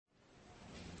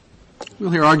We'll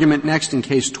hear argument next in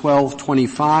Case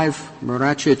 1225,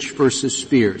 Maracic versus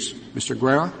Spears. Mr.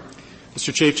 Guerra.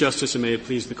 Mr. Chief Justice, and may it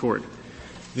please the Court.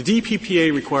 The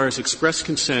DPPA requires express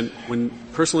consent when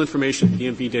personal information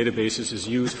in DMV databases is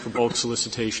used for bulk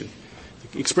solicitation.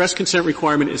 The express consent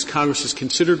requirement is Congress's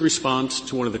considered response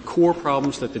to one of the core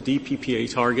problems that the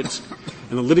DPPA targets,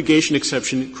 and the litigation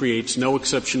exception creates no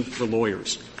exception for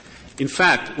lawyers. In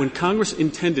fact, when Congress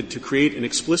intended to create an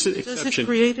explicit exception... Does it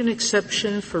create an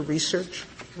exception for research?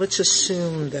 Let's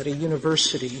assume that a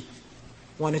university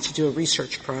wanted to do a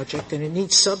research project and it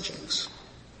needs subjects.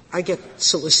 I get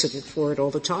solicited for it all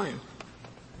the time.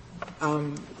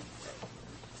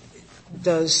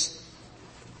 Does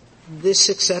this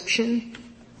exception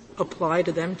apply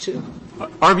to them too?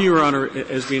 Our view, Your Honor,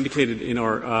 as we indicated in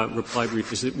our reply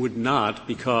brief, is it would not,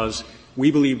 because we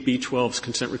believe B-12's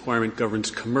consent requirement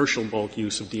governs commercial bulk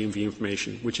use of DMV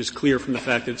information, which is clear from the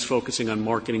fact that it's focusing on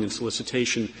marketing and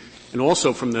solicitation, and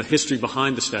also from the history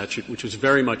behind the statute, which was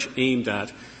very much aimed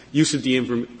at use of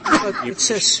DMV. But it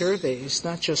says surveys,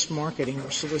 not just marketing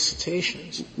or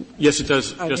solicitations. Yes, it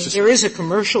does, Justice. There is a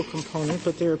commercial component,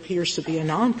 but there appears to be a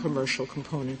non-commercial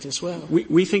component as well.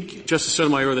 We think, Justice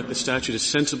Sotomayor, that the statute is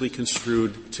sensibly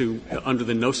construed to under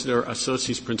the nocere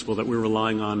associis principle that we're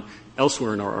relying on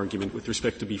elsewhere in our argument with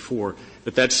respect to B4,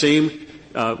 that same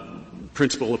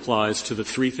principle applies to the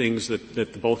three things that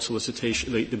the bulk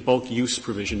solicitation, the bulk use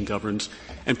provision governs,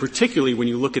 and particularly when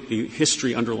you look at the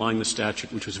history underlying the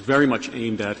statute, which was very much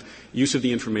aimed at use of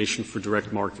the information for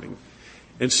direct marketing.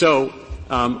 And so,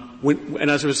 and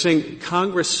as I was saying,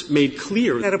 Congress made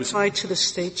clear that apply to the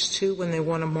states too when they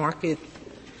want to market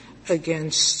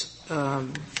against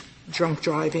drunk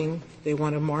driving. They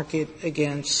want to market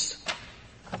against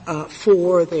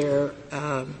for their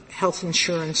health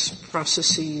insurance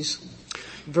processes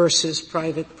versus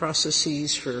private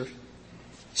processes for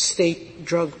state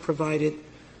drug provided.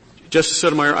 Justice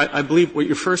Sotomayor, I believe what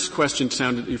your first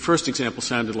example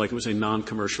sounded like it was a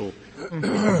non-commercial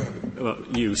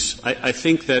use. I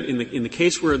think that in the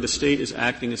case where the state is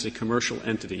acting as a commercial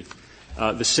entity,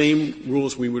 the same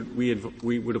rules we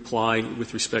would apply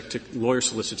with respect to lawyer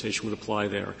solicitation would apply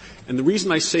there. And the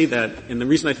reason I say that, and the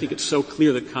reason I think it's so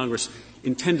clear that Congress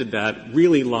intended that,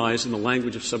 really lies in the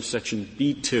language of subsection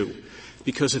B2.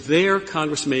 Because there,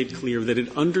 Congress made clear that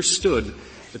it understood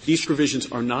that these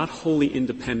provisions are not wholly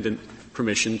independent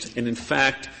permissions, and in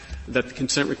fact, that the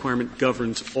consent requirement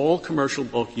governs all commercial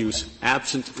bulk use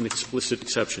absent an explicit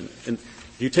exception. And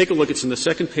if you take a look, it's in the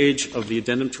second page of the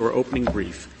addendum to our opening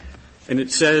brief, and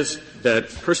it says that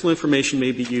personal information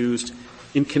may be used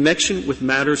in connection with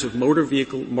matters of motor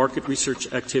vehicle market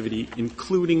research activity,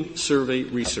 including survey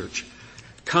research.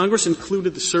 Congress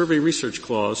included the survey research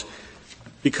clause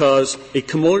because a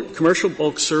commercial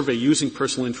bulk survey using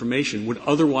personal information would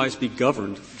otherwise be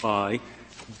governed by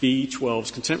B-12's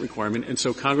consent requirement, and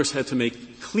so Congress had to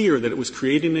make clear that it was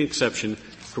creating an exception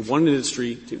for one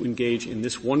industry to engage in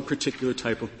this one particular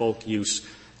type of bulk use.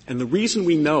 And the reason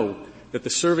we know that the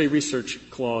survey research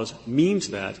clause means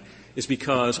that is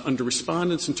because under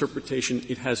respondents' interpretation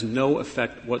it has no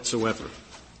effect whatsoever.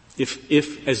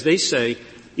 If, as they say,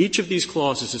 each of these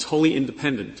clauses is wholly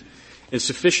independent, is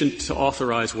sufficient to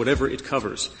authorize whatever it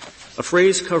covers. A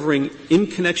phrase covering in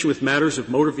connection with matters of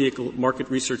motor vehicle market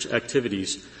research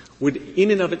activities would in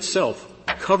and of itself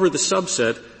cover the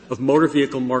subset of motor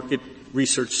vehicle market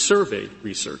research survey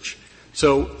research.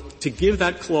 So to give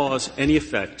that clause any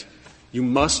effect, you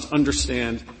must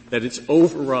understand that it's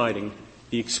overriding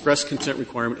the express consent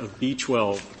requirement of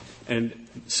B-12 and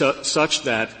such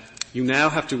that you now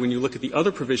have to, when you look at the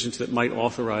other provisions that might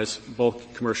authorize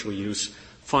bulk commercial use,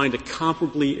 find a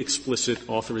comparably explicit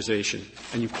authorization,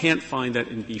 and you can't find that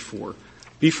in B-4.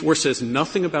 B-4 says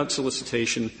nothing about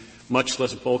solicitation, much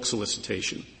less bulk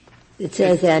solicitation. It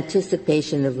says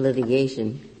anticipation of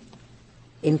litigation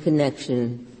in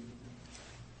connection.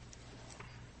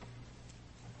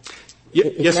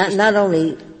 Yes, not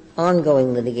only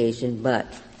ongoing litigation, but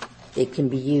it can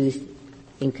be used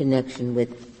in connection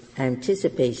with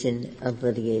anticipation of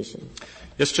litigation.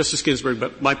 Yes, Justice Ginsburg,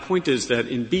 but my point is that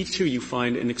in B-2 you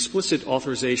find an explicit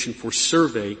authorization for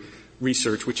survey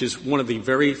research, which is one of the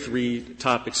very three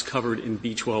topics covered in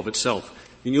B-12 itself.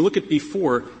 When you look at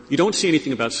B-4, you don't see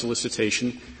anything about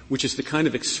solicitation, which is the kind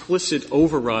of explicit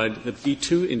override that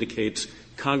B-2 indicates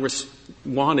Congress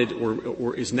wanted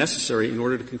or is necessary in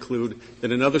order to conclude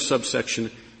that another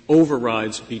subsection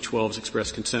overrides B-12's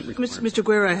express consent requirement. Mr.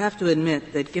 Guerra, I have to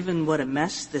admit that given what a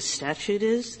mess this statute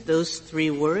is, those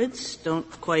three words don't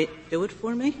quite do it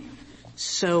for me.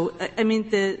 So, I mean,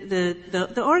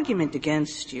 the argument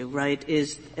against you, right,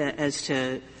 is as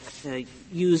to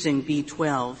using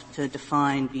B12 to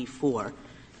define B4,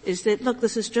 is that, look,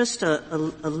 this is just a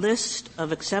list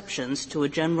of exceptions to a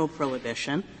general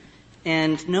prohibition,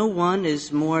 and no one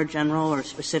is more general or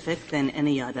specific than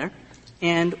any other,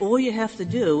 and all you have to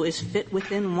do is fit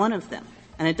within one of them.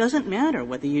 And it doesn't matter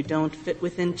whether you don't fit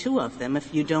within two of them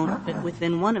if you don't fit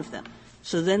within one of them.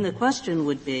 So then the question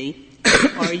would be,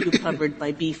 are you covered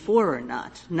by B4 or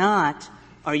not? Not,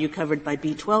 are you covered by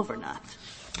B12 or not?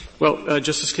 Well,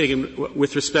 Justice Kagan,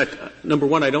 with respect, number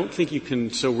one, I don't think you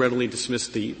can so readily dismiss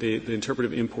the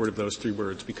interpretive import of those three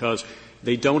words because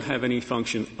they don't have any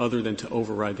function other than to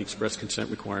override the express consent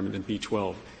requirement in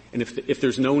B12. And if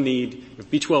there's no need,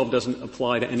 if B12 doesn't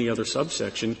apply to any other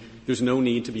subsection, there's no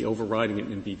need to be overriding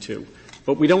it in B2.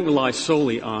 But we don't rely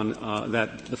solely on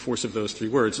the force of those three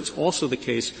words. It's also the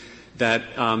case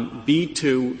that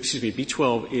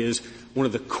B12 is one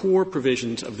of the core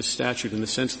provisions of the statute in the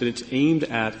sense that it's aimed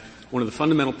at one of the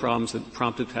fundamental problems that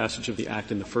prompted passage of the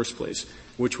Act in the first place,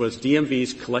 which was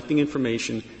DMVs collecting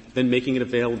information, then making it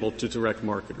available to direct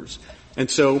marketers. And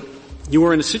so you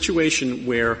are in a situation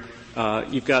where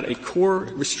you've got a core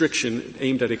restriction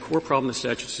aimed at a core problem the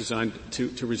statute is designed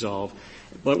to resolve,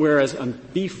 but whereas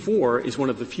B4 is one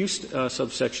of the few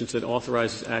subsections that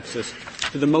authorizes access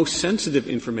to the most sensitive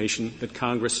information that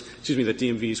that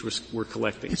DMVs were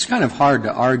collecting. It's kind of hard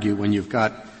to argue when you've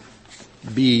got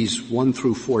Bs 1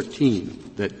 through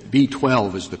 14 that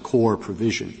B12 is the core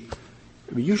provision.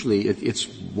 I mean, usually it's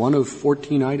one of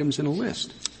 14 items in a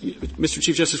list. Mr.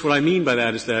 Chief Justice, what I mean by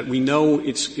that is that we know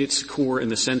it's core in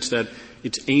the sense that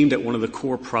it's aimed at one of the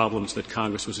core problems that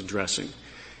Congress was addressing.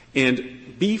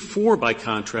 And B4, by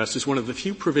contrast, is one of the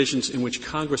few provisions in which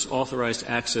Congress authorized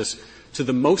access to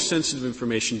the most sensitive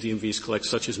information DMVs collect,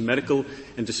 such as medical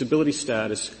and disability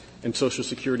status and Social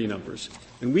Security numbers.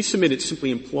 And we submit it's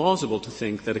simply implausible to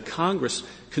think that a Congress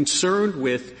concerned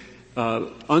with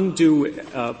undue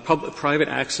private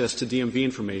access to DMV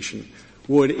information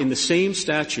would, in the same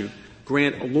statute,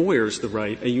 grant lawyers the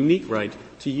right, a unique right,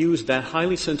 to use that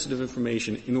highly sensitive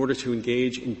information in order to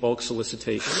engage in bulk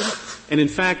solicitation. And in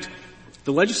fact,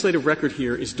 the legislative record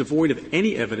here is devoid of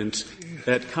any evidence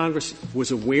that Congress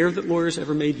was aware that lawyers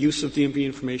ever made use of DMV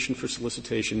information for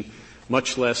solicitation,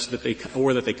 much less that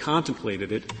they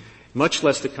contemplated it, much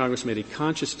less that Congress made a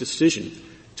conscious decision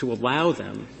to allow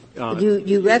them.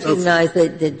 You recognize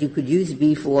that you could use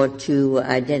B4 to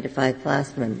identify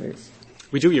class members.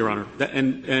 We do, Your Honor.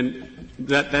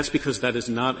 That's because that is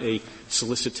not a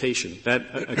solicitation.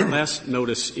 A class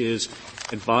notice is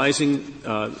advising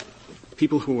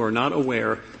people who are not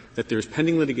aware that there's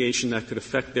pending litigation that could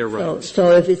affect their rights.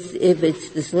 So if it's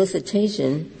the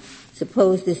solicitation,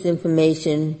 suppose this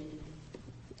information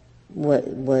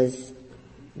was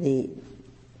the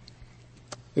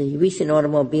recent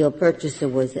automobile purchaser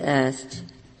was asked,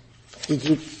 did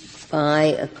you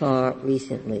buy a car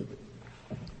recently?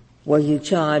 Were you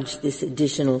charged this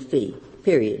additional fee,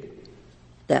 period?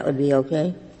 That would be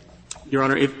okay? Your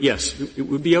Honor, yes, it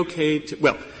would be okay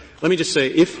well, let me just say,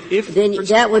 if then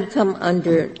that would come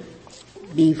under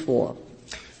B4.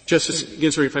 Justice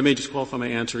Ginsburg, if I may just qualify my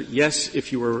answer, yes,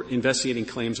 if you were investigating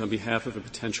claims on behalf of a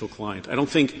potential client. I don't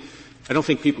think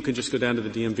people can just go down to the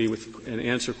DMV and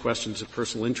answer questions of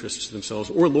personal interest to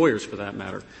themselves, or lawyers for that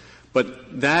matter.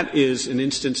 But that is an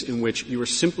instance in which you are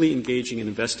simply engaging in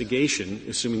investigation,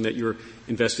 assuming that you're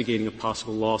investigating a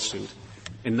possible lawsuit,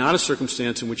 and not a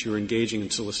circumstance in which you're engaging in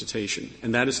solicitation.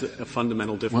 And that is a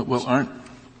fundamental difference. Well, aren't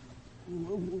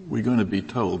we going to be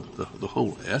told the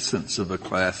whole essence of a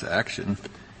class action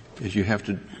is you have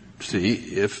to see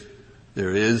if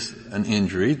there is an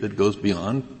injury that goes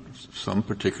beyond some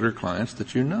particular clients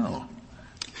that you know?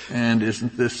 And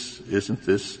isn't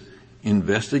this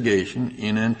investigation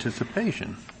in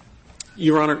anticipation?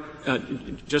 Your Honor,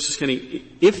 Justice Kennedy,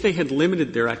 if they had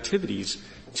limited their activities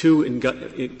to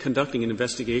conducting an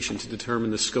investigation to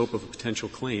determine the scope of a potential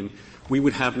claim, we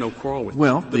would have no quarrel with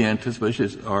Well, the anticipation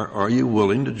is, are you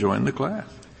willing to join the class?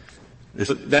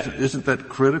 Isn't that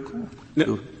critical?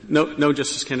 No,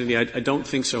 Justice Kennedy, I don't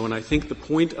think so. And I think the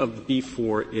point of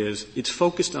B4 is it's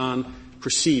focused on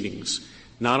proceedings,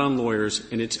 not on lawyers,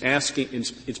 and its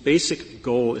basic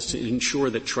goal is to ensure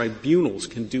that tribunals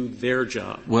can do their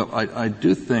job. Well, I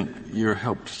do think you're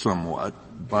helped somewhat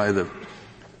by the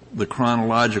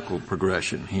chronological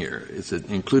progression here. It's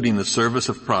including the service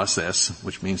of process,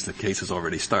 which means the case has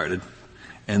already started,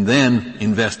 and then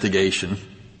investigation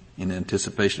in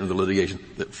anticipation of the litigation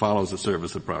that follows the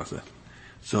service of process.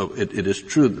 So it is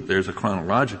true that there's a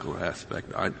chronological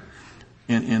aspect.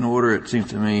 In order, it seems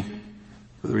to me,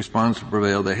 For the response to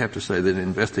prevail, they have to say that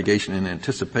investigation in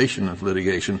anticipation of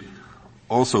litigation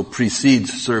also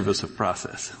precedes service of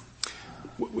process.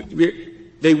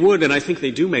 They would, and I think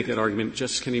they do make that argument,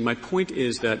 Justice Kennedy. My point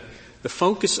is that the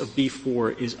focus of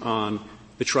B-4 is on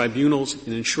the tribunals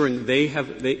and ensuring they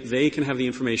can have the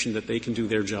information that they can do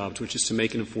their jobs, which is to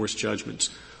make and enforce judgments.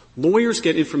 Lawyers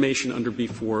get information under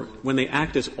B-4 when they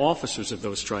act as officers of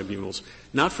those tribunals,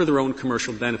 not for their own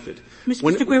commercial benefit.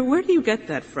 Mr. Greer, where do you get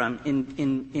that from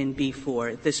in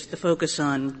B-4, the focus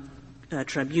on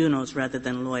tribunals rather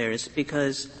than lawyers?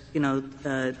 Because,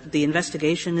 the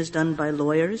investigation is done by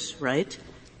lawyers, right?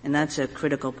 And that's a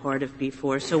critical part of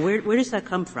B-4. So where does that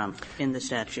come from in the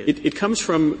statute? It comes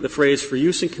from the phrase, for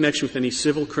use in connection with any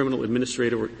civil, criminal,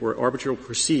 administrative, or arbitral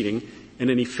proceeding in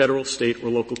any federal, state,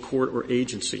 or local court or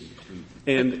agency.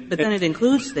 But then it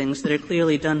includes things that are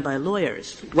clearly done by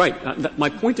lawyers. Right. My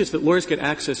point is that lawyers get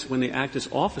access when they act as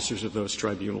officers of those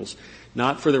tribunals,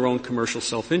 not for their own commercial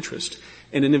self-interest.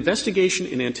 And an investigation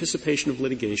in anticipation of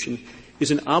litigation is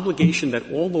an obligation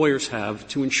that all lawyers have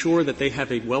to ensure that they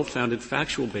have a well-founded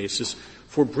factual basis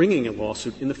for bringing a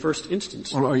lawsuit in the first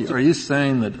instance. Well, are you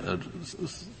saying that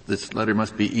this letter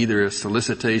must be either a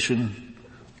solicitation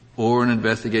or an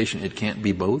investigation? It can't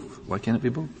be both? Why can't it be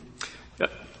both?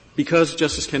 Because,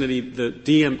 Justice Kennedy, the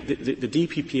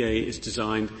DPPA is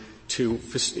designed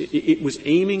it was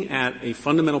aiming at a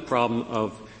fundamental problem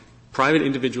of private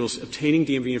individuals obtaining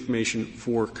DMV information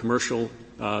for commercial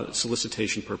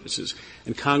solicitation purposes.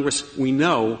 And Congress, we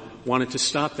know, wanted to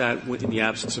stop that in the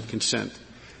absence of consent.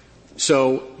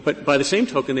 But by the same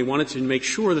token, they wanted to make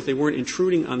sure that they weren't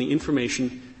intruding on the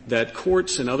information that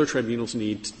courts and other tribunals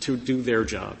need to do their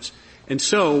jobs. And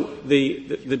so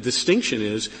the distinction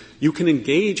is you can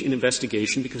engage in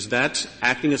investigation because that's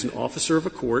acting as an officer of a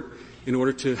court in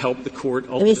order to help the court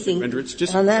ultimately render its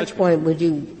judgment. On that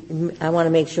point, I want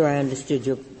to make sure I understood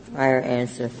your prior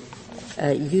answer.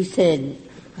 You said,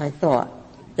 I thought,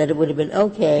 that it would have been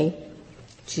okay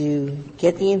to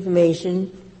get the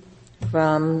information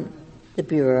from the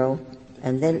Bureau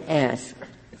and then ask,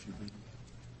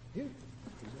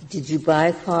 did you buy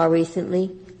a car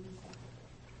recently?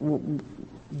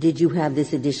 Did you have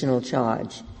this additional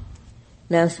charge?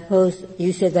 Now, suppose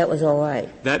you said that was all right.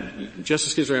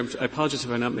 Justice Ginsburg, I apologize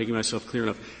if I'm not making myself clear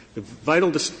enough. The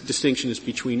vital distinction is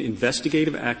between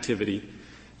investigative activity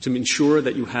to ensure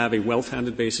that you have a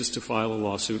well-founded basis to file a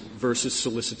lawsuit versus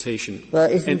solicitation.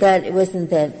 Well, wasn't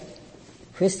that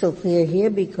crystal clear here?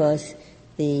 Because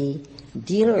the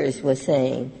dealers were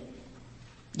saying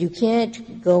you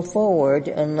can't go forward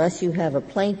unless you have a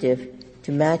plaintiff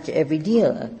to match every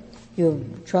dealer. You're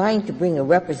trying to bring a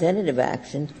representative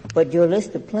action, but your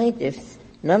list of plaintiffs,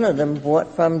 none of them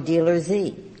bought from dealer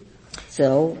Z.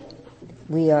 So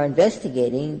we are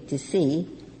investigating to see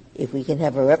if we can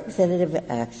have a representative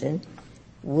action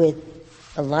with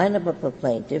a lineup of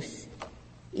plaintiffs,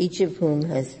 each of whom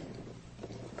has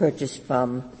purchased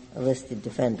from a listed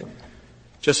defendant.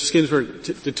 Justice Ginsburg,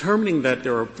 determining that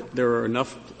there are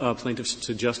enough plaintiffs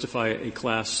to justify a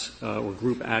class or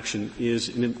group action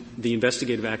is the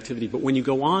investigative activity. But when you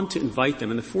go on to invite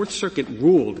them, and the Fourth Circuit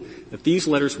ruled that these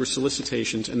letters were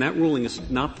solicitations, and that ruling is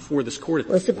not before this Court.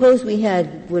 Well, suppose we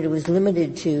had what it was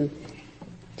limited to,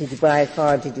 did you buy a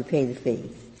car, did you pay the fee?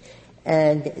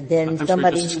 And then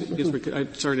somebody...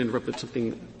 I'm sorry to interrupt, but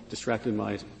something distracted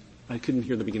my... I couldn't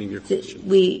hear the beginning of your question.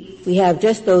 We have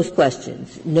just those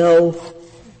questions. No,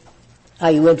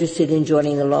 are you interested in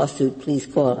joining the lawsuit? Please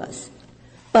call us.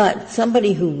 But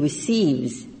somebody who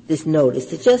receives this notice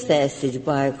that just asks, did you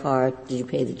buy a car? Did you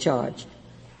pay the charge?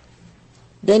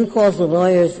 Then calls the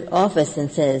lawyer's office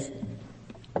and says,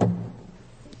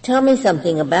 tell me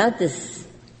something about this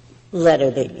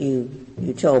letter that you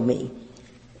told me,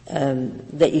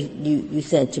 that you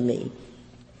sent to me.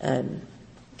 And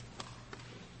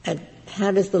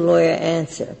how does the lawyer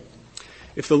answer?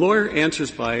 If the lawyer answers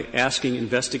by asking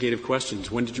investigative questions,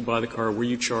 when did you buy the car? Were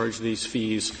you charged these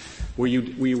fees? Were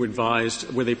you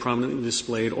advised? Were they prominently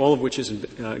displayed? All of which is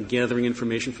gathering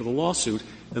information for the lawsuit.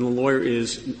 Then the lawyer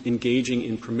is engaging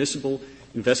in permissible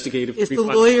investigative. If the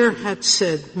lawyer had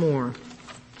said more,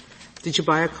 did you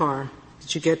buy a car?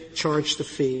 Did you get charged a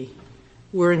fee?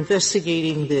 We're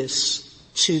investigating this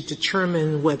to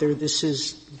determine whether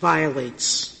this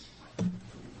violates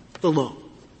the law.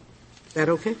 Is that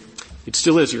okay? It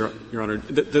still is, Your Honor.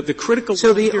 The critical.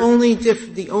 So the only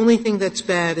thing that's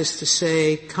bad is to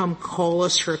say, "Come call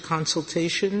us for a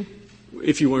consultation."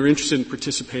 If you are interested in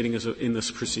participating in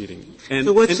this proceeding.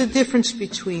 So what's the difference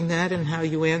between that and how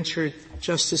you answered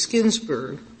Justice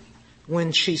Ginsburg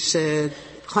when she said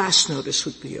class notice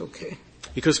would be okay?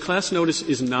 Because class notice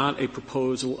is not a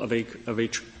proposal of a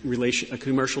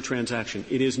commercial transaction.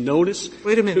 It is notice.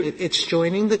 Wait a minute. It's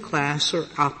joining the class or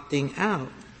opting out.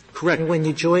 Correct. And when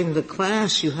you join the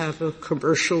class, you have a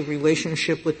commercial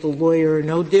relationship with the lawyer,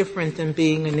 no different than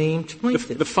being a named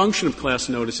plaintiff. The function of class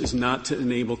notice is not to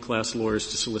enable class lawyers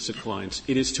to solicit clients.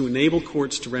 It is to enable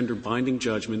courts to render binding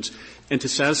judgments and to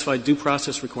satisfy due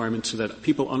process requirements so that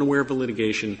people unaware of the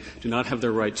litigation do not have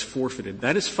their rights forfeited.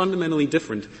 That is fundamentally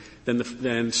different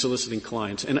than soliciting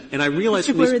clients. And I realize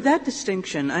Mr. Guerra, that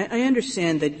distinction, I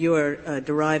understand that you're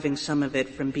deriving some of it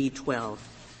from B-12.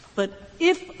 But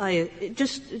if I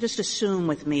just assume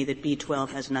with me that B-12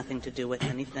 has nothing to do with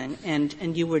anything,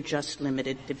 and you were just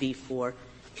limited to B-4,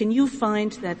 can you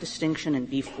find that distinction in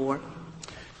B-4?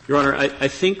 Your Honor, I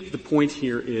think the point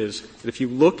here is that if you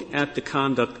look at the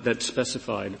conduct that's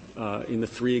specified in the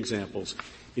three examples,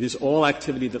 it is all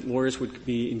activity that lawyers would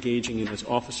be engaging in as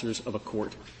officers of a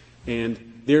court.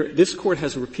 And this Court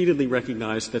has repeatedly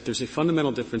recognized that there's a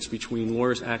fundamental difference between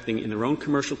lawyers acting in their own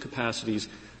commercial capacities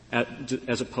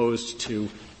as opposed to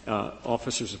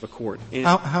officers of a court. And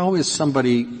how is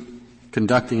somebody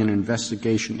conducting an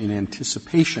investigation in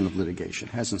anticipation of litigation,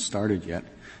 hasn't started yet,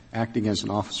 acting as an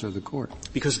officer of the court?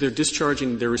 Because they're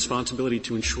discharging their responsibility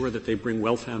to ensure that they bring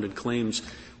well-founded claims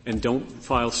and don't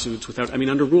file suits without —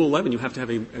 under Rule 11, you have to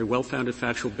have a well-founded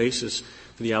factual basis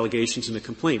for the allegations in the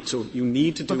complaint. So you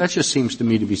need to do — Well, that just seems to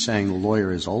me to be saying the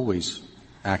lawyer is always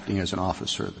acting as an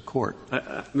officer of the court.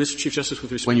 Mr. Chief Justice,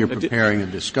 with respect — when you're preparing a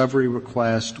discovery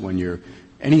request, when you're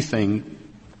anything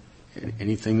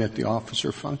that the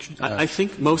officer functions. I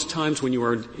think most times when you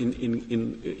are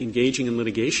engaging in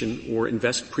litigation or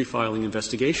pre-filing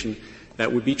investigation,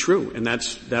 that would be true, and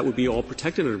that would be all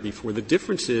protected under B-4. The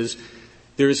difference is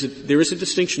there is a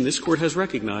distinction. This Court has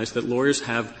recognized that lawyers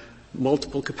have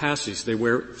multiple capacities. They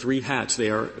wear three hats.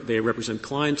 They represent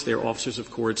clients, they are officers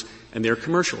of courts, and they're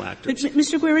commercial actors. But,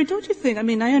 Mr. Guerra, don't you think —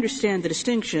 I understand the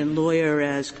distinction, lawyer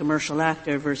as commercial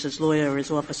actor versus lawyer as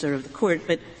officer of the court,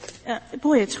 but,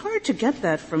 boy, it's hard to get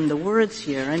that from the words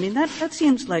here. That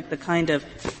seems like the kind of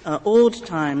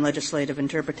old-time legislative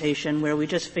interpretation where we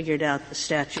just figured out the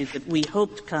statute that we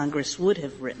hoped Congress would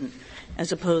have written,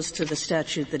 as opposed to the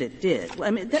statute that it did.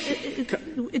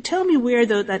 Tell me where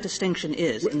that distinction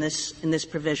is in this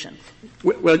provision.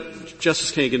 Well,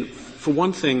 Justice Kagan, for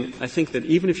one thing, I think that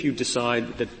even if you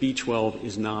decide that B-12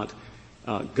 is not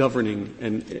governing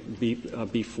and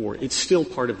B-4, it's still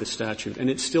part of the statute, and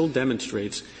it still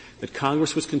demonstrates that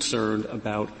Congress was concerned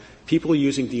about people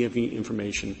using DMV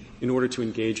information in order to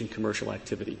engage in commercial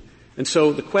activity. And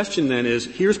so the question then is,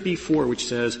 here's B-4, which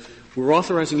says we're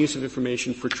authorizing use of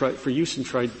information for use in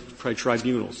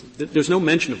tribunals. There's no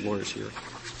mention of lawyers here.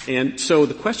 And so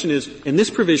the question is, and this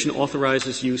provision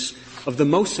authorizes use of the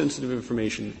most sensitive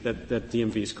information that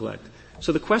DMVs collect.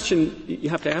 So the question you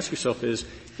have to ask yourself is,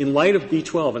 in light of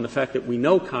B-12 and the fact that we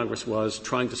know Congress was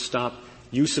trying to stop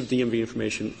use of DMV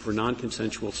information for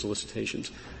non-consensual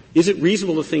solicitations, is it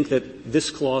reasonable to think that this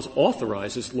clause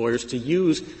authorizes lawyers to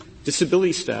use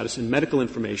disability status and medical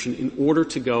information in order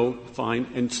to go find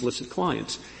and solicit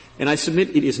clients? And I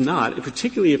submit it is not,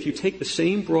 particularly if you take the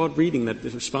same broad reading that the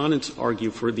respondents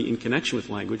argue for the in connection with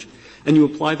language, and you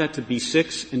apply that to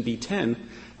B-6 and B-10,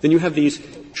 then you have these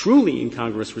truly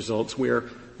incongruous results where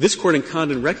this Court in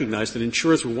Condon recognized that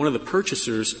insurers were one of the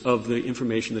purchasers of the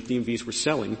information that DMVs were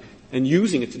selling and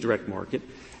using it to direct market,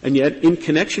 and yet in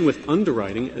connection with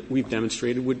underwriting, we've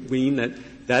demonstrated would mean that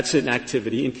that's an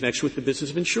activity in connection with the business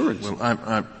of insurance.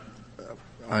 Well,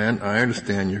 I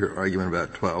understand your argument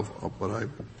about 12, but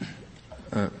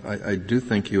I do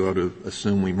think you ought to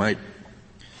assume we might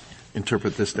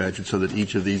interpret this statute so that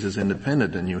each of these is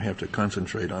independent, and you have to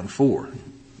concentrate on 4.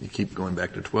 You keep going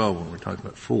back to 12 when we're talking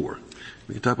about 4.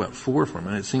 We can talk about 4 for a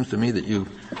minute. It seems to me that you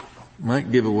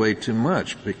might give away too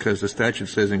much because the statute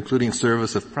says including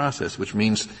service of process, which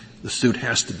means the suit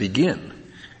has to begin,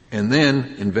 and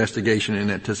then investigation in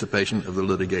anticipation of the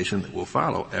litigation that will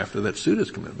follow after that suit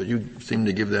is committed. But you seem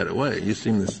to give that away. You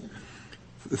seem to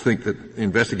think that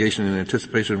investigation in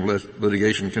anticipation of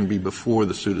litigation can be before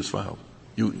the suit is filed.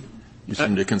 You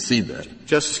seem to concede that.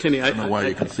 Justice Kennedy, I don't know why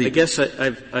you concede. I guess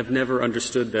I've never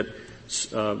understood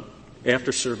that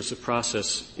after service of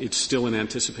process, it's still in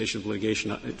anticipation of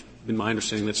litigation. It's been my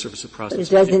understanding that service of process.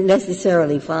 But it doesn't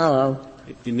necessarily follow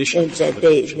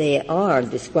that they are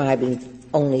describing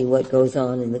only what goes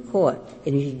on in the court.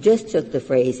 And if you just took the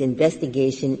phrase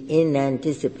investigation in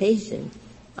anticipation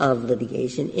of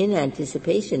litigation, in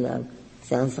anticipation of,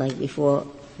 sounds like before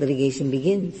litigation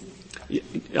begins.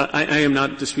 I am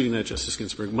not disputing that, Justice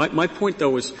Ginsburg. My point,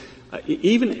 though, is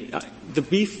even the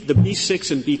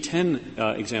B6 and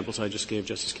B10 examples I just gave,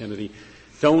 Justice Kennedy,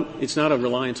 it's not a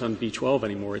reliance on B-12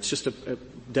 anymore. It's just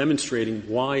demonstrating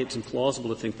why it's implausible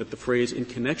to think that the phrase "in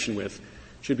connection with"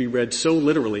 should be read so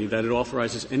literally that it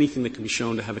authorizes anything that can be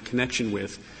shown to have a connection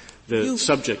with the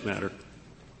subject matter.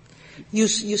 You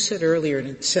said earlier, and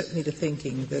it set me to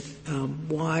thinking, that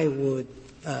why would,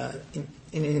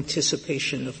 in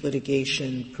anticipation of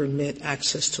litigation, permit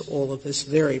access to all of this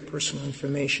very personal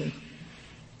information?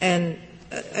 And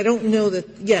I don't know that,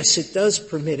 yes, it does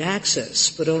permit access,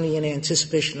 but only in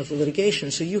anticipation of the litigation.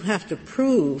 So you have to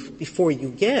prove before you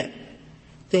get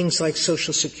things like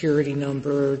Social Security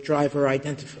number, driver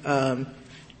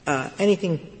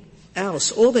anything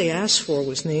else. All they asked for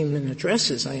was name and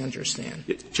addresses, I understand.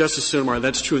 Justice Sotomayor,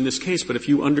 that's true in this case, but if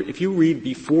you read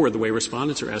before the way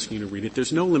respondents are asking you to read it,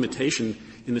 there's no limitation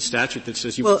in the statute that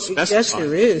says you must specify. Yes,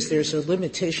 there is. There's a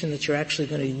limitation that you're actually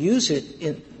going to use it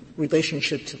in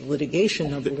relationship to the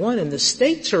litigation, number one, and the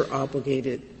states are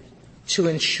obligated to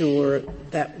ensure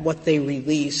that what they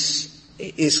release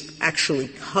is actually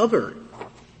covered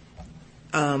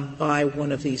by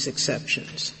one of these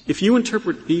exceptions. If you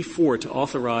interpret B-4 to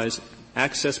authorize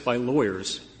access by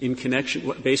lawyers in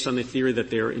connection, based on the theory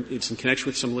that it's in connection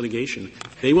with some litigation,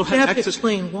 they will have access. You have to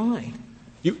explain why.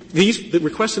 The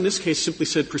request in this case simply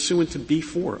said pursuant to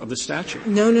B-4 of the statute.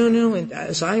 No. And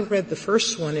as I read, the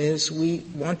first one is we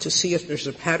want to see if there's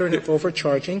a pattern of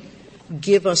overcharging.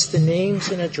 Give us the names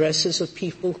and addresses of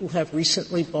people who have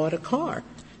recently bought a car.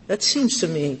 That seems to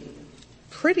me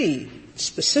pretty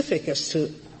specific as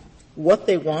to what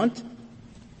they want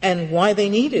and why they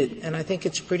need it. And I think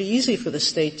it's pretty easy for the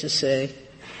state to say,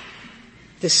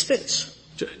 this fits.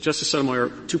 Justice Sotomayor,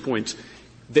 2 points.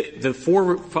 The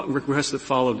 4 requests that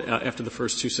followed after the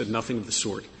first 2 said nothing of the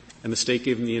sort, and the state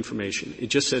gave them the information. It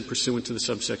just said pursuant to the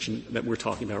subsection that we're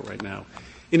talking about right now.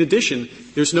 In addition,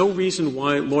 there's no reason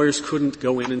why lawyers couldn't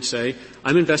go in and say,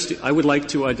 I'm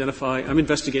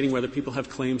investigating whether people have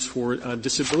claims for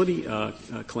disability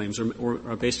claims or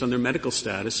based on their medical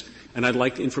status, and I'd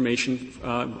like information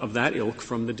of that ilk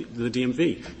from the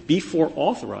DMV. B-4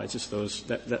 authorizes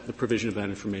the provision of that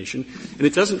information, and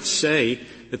it doesn't say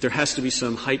that there has to be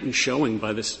some heightened showing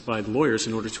by the lawyers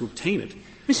in order to obtain it.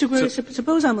 Mr. Brewer,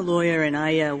 suppose I'm a lawyer and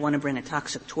I want to bring a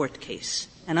toxic tort case,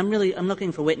 and I'm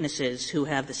looking for witnesses who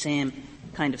have the same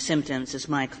kind of symptoms as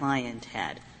my client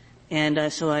had.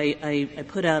 And so I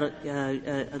put out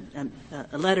a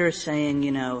letter saying,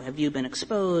 have you been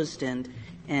exposed, and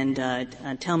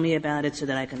tell me about it so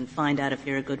that I can find out if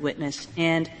you're a good witness.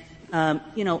 And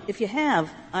if you have,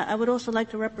 I would also like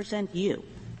to represent you.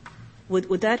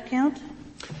 Would that count?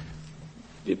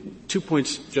 2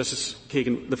 points, Justice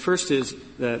Kagan. The first is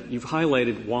that you've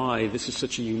highlighted why this is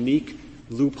such a unique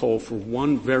loophole for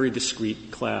one very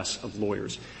discrete class of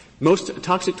lawyers. Most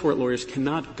toxic tort lawyers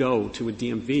cannot go to a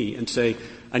DMV and say,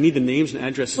 I need the names and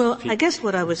addresses of people. Well, I guess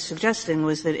what I was suggesting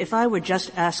was that if I were just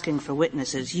asking for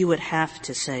witnesses, you would have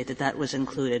to say that was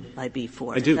included by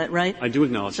B-4. I do. Is that right? I do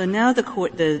acknowledge So that. now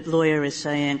the lawyer is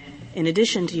saying, in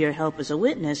addition to your help as a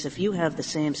witness, if you have the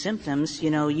same symptoms,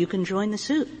 you can join the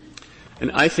suit.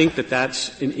 And I think that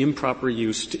that's an improper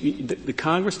use. The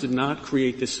Congress did not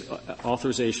create this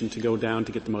authorization to go down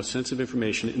to get the most sensitive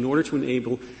information in order to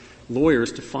enable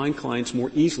lawyers to find clients more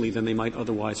easily than they might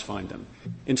otherwise find them.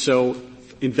 And so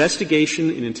investigation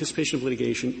in anticipation of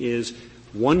litigation is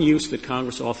one use that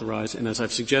Congress authorized, and as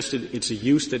I've suggested, it's a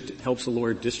use that helps a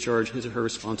lawyer discharge his or her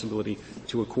responsibility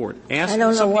to a court. I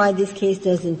don't know why this case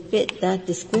doesn't fit that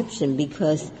description,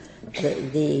 because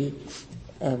the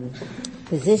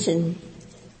position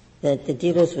that the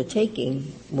dealers were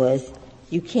taking was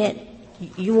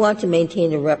you want to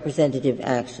maintain a representative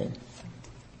action.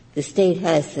 The state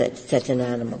has such an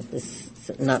animal. This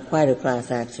is not quite a class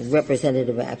action,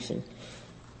 representative action.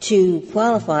 To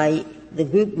qualify, the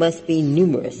group must be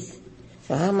numerous.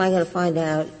 So how am I going to find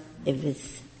out if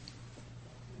it's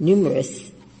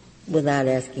numerous without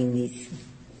asking these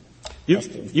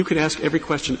questions? You could ask every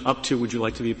question up to, would you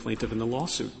like to be a plaintiff in the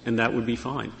lawsuit? And that would be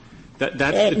fine.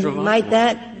 That's the might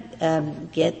that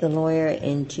get the lawyer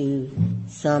into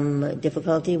some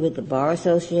difficulty with the Bar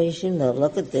Association? They'll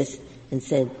look at this and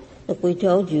say, look, we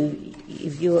told you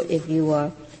if you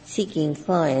are seeking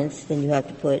clients, then you have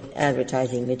to put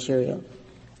advertising material.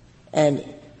 And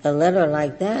a letter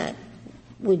like that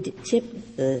would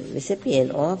tip the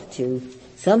recipient off to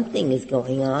something is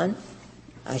going on.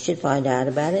 I should find out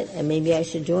about it, and maybe I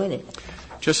should join it.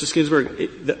 Justice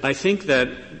Ginsburg, I think that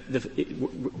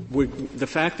the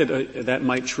fact that that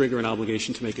might trigger an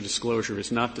obligation to make a disclosure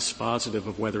is not dispositive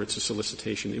of whether it's a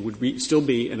solicitation. It would still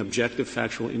be an objective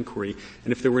factual inquiry.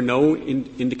 And if there were no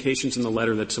indications in the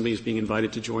letter that somebody is being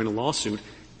invited to join a lawsuit,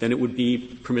 then it would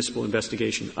be permissible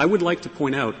investigation. I would like to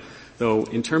point out, though,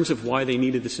 in terms of why they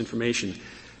needed this information,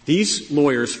 these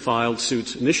lawyers filed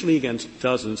suits initially against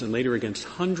dozens and later against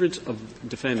hundreds of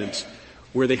defendants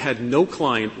where they had no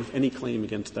client with any claim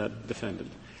against that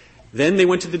defendant. Then they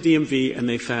went to the DMV and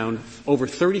they found over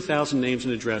 30,000 names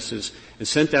and addresses and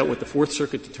sent out what the Fourth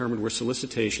Circuit determined were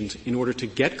solicitations in order to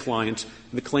get clients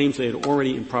the claims they had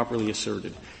already improperly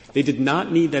asserted. They did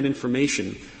not need that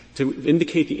information to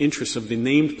indicate the interests of the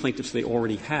named plaintiffs they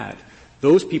already had.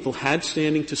 Those people had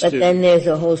standing to sue. But then there's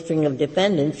a whole string of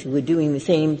defendants who were doing the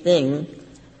same thing,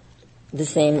 the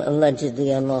same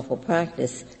allegedly unlawful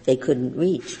practice they couldn't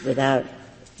reach without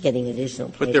getting additional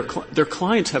papers. But their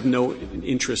clients have no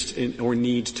interest in or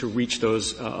need to reach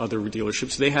those other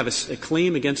dealerships. They have a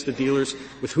claim against the dealers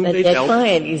with whom they dealt. Their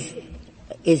client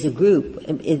is a group.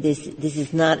 This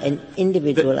is not an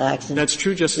individual action. That's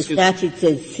true, Justice. The statute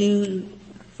says sue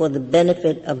for the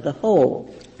benefit of the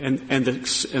whole. And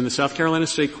the South Carolina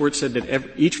State Court said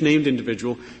that each named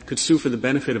individual could sue for the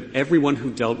benefit of everyone who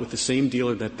dealt with the same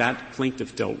dealer that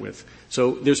plaintiff dealt with.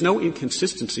 So there's no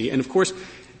inconsistency. And of course,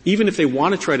 even if they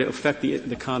want to try to affect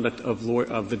the conduct of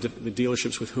the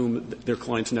dealerships with whom their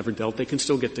clients never dealt, they can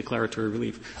still get declaratory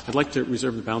relief. I'd like to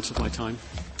reserve the balance of my time.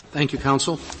 Thank you,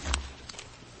 counsel.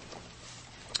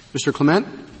 Mr. Clement.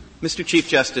 Mr. Chief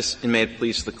Justice, and may it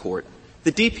please the Court.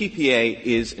 The DPPA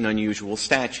is an unusual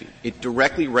statute. It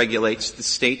directly regulates the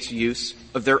state's use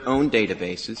of their own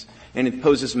databases and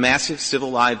imposes massive civil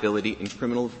liability and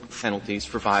criminal penalties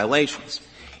for violations.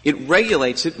 It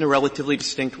regulates it in a relatively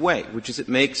distinct way, which is it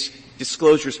makes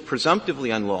disclosures presumptively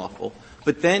unlawful,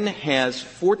 but then has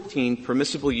 14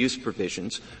 permissible use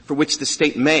provisions for which the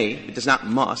state it does not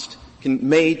must,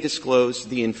 may disclose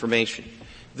the information.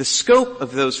 The scope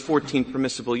of those 14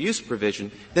 permissible use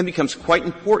provision then becomes quite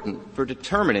important for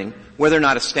determining whether or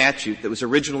not a statute that was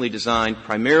originally designed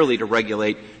primarily to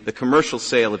regulate the commercial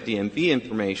sale of DMV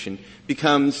information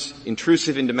becomes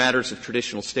intrusive into matters of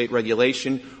traditional state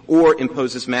regulation or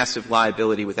imposes massive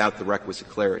liability without the requisite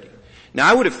clarity.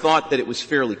 Now, I would have thought that it was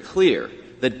fairly clear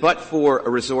that but for a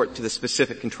resort to the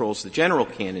specific controls of the general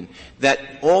canon, that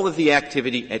all of the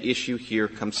activity at issue here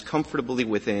comes comfortably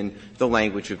within the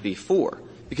language of B4.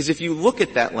 Because if you look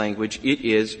at that language, it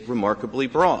is remarkably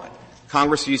broad.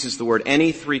 Congress uses the word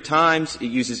any 3 times. It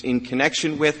uses in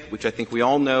connection with, which I think we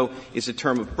all know is a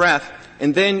term of breadth.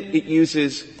 And then it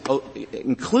uses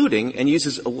including and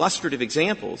uses illustrative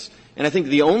examples. And I think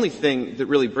the only thing that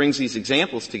really brings these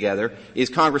examples together is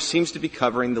Congress seems to be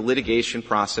covering the litigation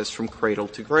process from cradle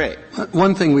to grave.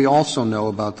 One thing we also know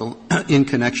about the in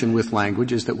connection with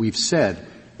language is that we've said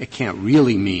it can't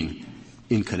really mean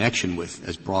in connection with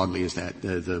as broadly as that,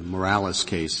 the Morales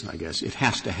case, I guess. It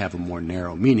has to have a more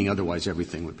narrow meaning, otherwise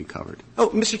everything would be covered. Oh,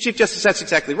 Mr. Chief Justice, that's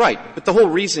exactly right. But the whole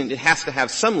reason it has to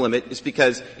have some limit is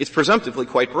because it's presumptively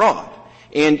quite broad.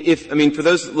 And for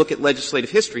those that look at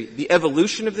legislative history, the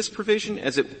evolution of this provision,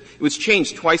 as it was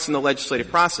changed twice in the legislative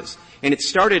process. And it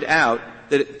started out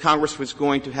that Congress was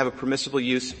going to have a permissible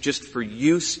use just for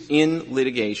use in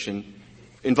litigation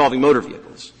involving motor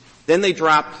vehicles. Then they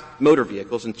dropped motor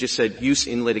vehicles and just said use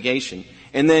in litigation.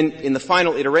 And then in the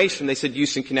final iteration, they said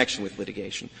use in connection with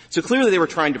litigation. So clearly they were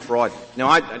trying to broaden. Now,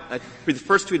 I'd be the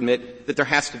first to admit that there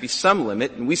has to be some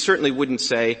limit, and we certainly wouldn't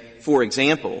say, for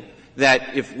example,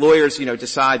 that if lawyers,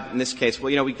 decide in this case,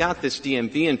 well, we got this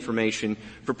DMV information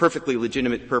for perfectly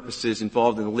legitimate purposes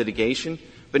involved in the litigation,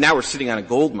 but now we're sitting on a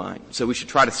gold mine, so we should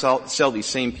try to sell these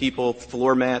same people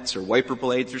floor mats or wiper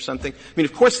blades or something.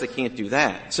 Of course they can't do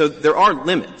that. So there are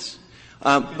limits.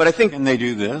 But I think— Can they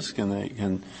do this?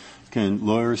 Can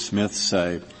lawyer Smith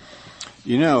say,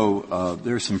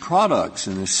 there's some products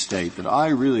in this state that I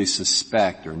really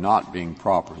suspect are not being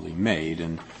properly made,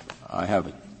 and I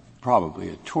have probably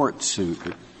a tort suit,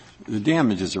 but the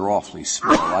damages are awfully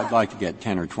small. I'd like to get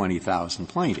 10 or 20,000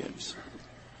 plaintiffs.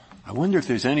 I wonder if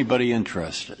there's anybody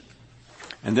interested.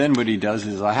 And then what he does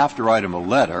is I have to write him a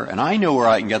letter, and I know where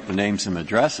I can get the names and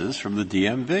addresses from the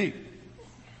DMV.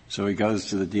 So he goes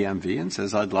to the DMV and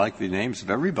says, I'd like the names of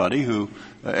everybody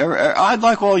I'd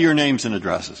like all your names and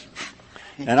addresses.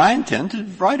 And I intend to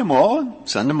write them all and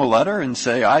send them a letter and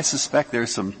say, I suspect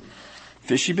there's some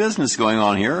fishy business going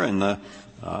on here in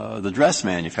the dress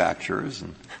manufacturers.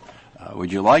 And,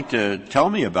 would you like to tell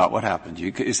me about what happened?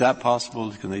 Is that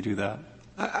possible? Can they do that?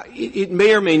 It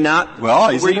may or may not.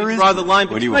 Well, where you draw the line.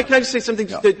 But can I just say something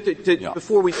Yeah.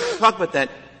 before we talk about that?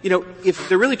 If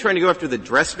they're really trying to go after the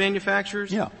dress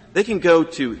manufacturers, they can go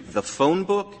to the phone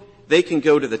book. They can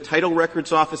go to the title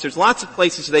records office. There's lots of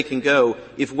places they can go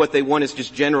if what they want is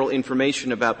just general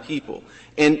information about people.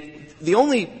 And the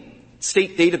only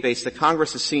state database that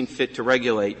Congress has seen fit to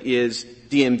regulate is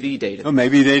DMV data. Well,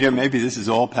 maybe this is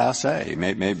all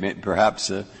passé.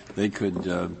 Perhaps they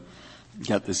could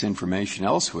get this information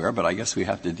elsewhere, but I guess we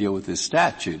have to deal with this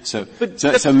statute. So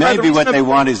maybe what they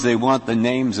want is they want the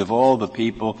names of all the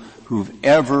people who've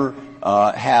ever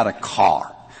had a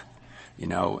car,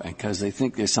 because they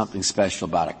think there's something special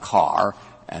about a car,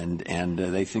 and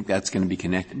they think that's going to be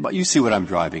connected. But you see what I'm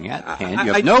driving at, Ken.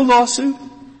 You have no lawsuit,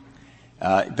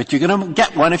 but you're going to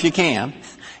get one if you can,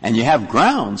 and you have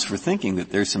grounds for thinking that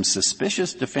there's some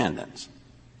suspicious defendants.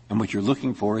 And what you're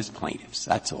looking for is plaintiffs.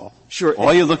 That's all. Sure.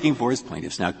 All you're looking for is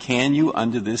plaintiffs. Now, can you,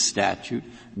 under this statute,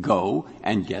 go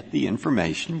and get the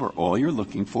information where all you're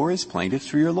looking for is plaintiffs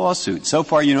for your lawsuit? So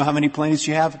far, you know how many plaintiffs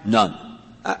you have? None.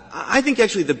 I think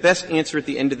actually the best answer at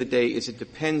the end of the day is it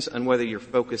depends on whether you're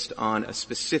focused on a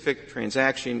specific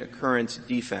transaction, occurrence,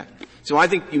 defect. So I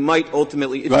think you might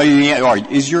ultimately...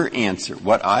 Is your answer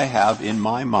what I have in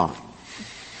my mind?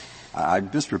 I'm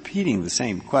just repeating the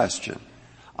same question.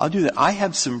 I'll do that. I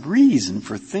have some reason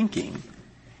for thinking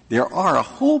there are a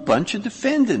whole bunch of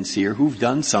defendants here who've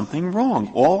done something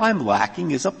wrong. All I'm lacking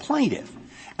is a plaintiff.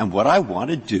 And what I want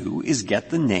to do is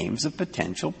get the names of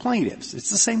potential plaintiffs.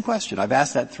 It's the same question. I've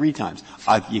asked that 3 times.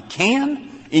 You can,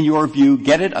 in your view,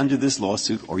 get it under this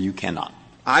lawsuit, or you cannot.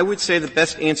 I would say the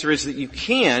best answer is that you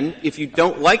can. If you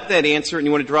don't like that answer and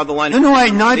you want to draw the line... No,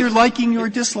 I'm neither liking nor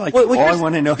disliking. All I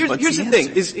want to know is what's here's the thing.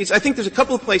 I think there's a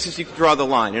couple of places you can draw the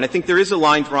line, and I think there is a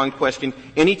line-drawing question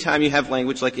anytime you have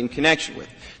language like in connection with.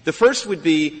 The first would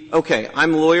be, okay,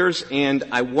 I'm lawyers and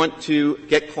I want to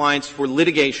get clients for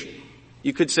litigation.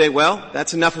 You could say, well,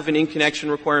 that's enough of an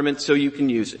in-connection requirement so you can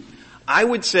use it. I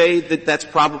would say that that's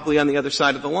probably on the other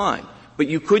side of the line. But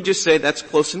you could just say that's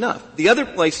close enough. The other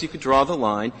place you could draw the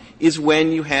line is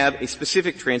when you have a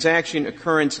specific transaction,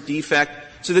 occurrence, defect,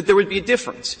 so that there would be a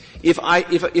difference. If I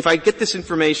get this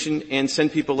information and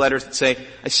send people letters that say,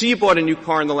 I see you bought a new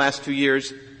car in the last 2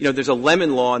 years, there's a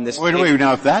lemon law in this case. Wait,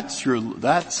 now if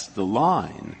that's the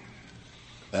line.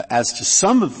 As to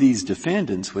some of these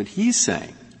defendants, what he's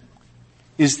saying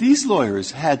is these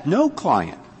lawyers had no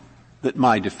client that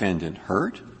my defendant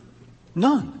hurt.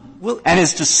 None. And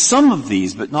as to some of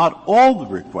these, but not all the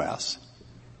requests,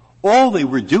 all they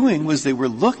were doing was they were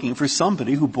looking for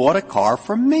somebody who bought a car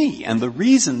from me. And the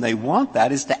reason they want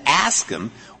that is to ask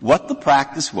them what the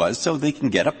practice was so they can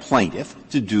get a plaintiff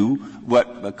to do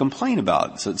complain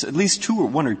about it. So it's at least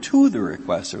 1 or 2 of the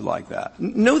requests are like that.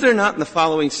 No, they're not in the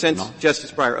following sense, no.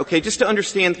 Justice Breyer. Okay, just to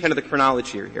understand kind of the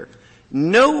chronology here.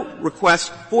 No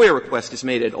FOIA request is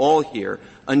made at all here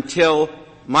until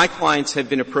my clients have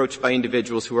been approached by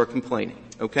individuals who are complaining,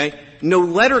 okay? No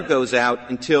letter goes out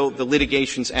until the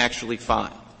litigation's actually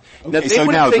filed. Okay,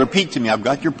 now repeat to me. I've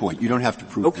got your point. You don't have to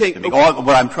prove this to me.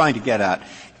 What I'm trying to get at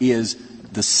is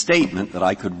the statement that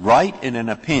I could write in an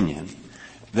opinion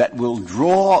that will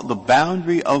draw the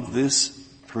boundary of this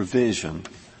provision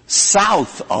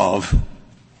south of,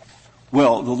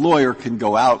 well, the lawyer can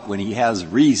go out when he has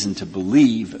reason to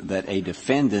believe that a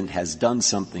defendant has done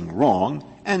something wrong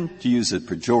and, to use a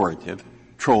pejorative,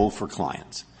 troll for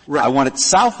clients. Right. I want it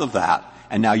south of that,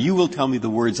 and now you will tell me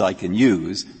the words I can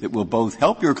use that will both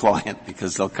help your client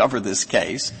because they'll cover this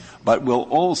case, but will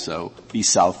also be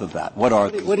south of that.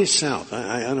 What is south?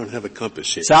 I don't have a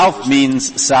compass here. South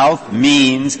means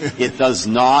it does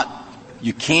not,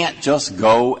 you can't just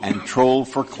go and troll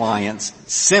for clients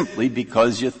simply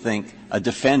because you think a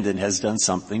defendant has done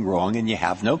something wrong and you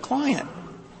have no client.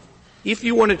 If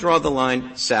you want to draw the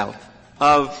line south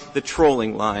of the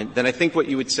trolling line, then I think what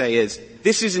you would say is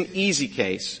this is an easy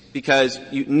case because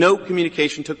no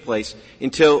communication took place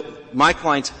until my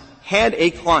clients had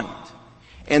a client.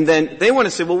 And then they want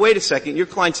to say, well, wait a second, your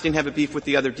clients didn't have a beef with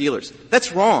the other dealers.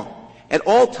 That's wrong. At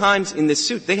all times in this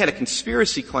suit, they had a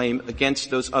conspiracy claim against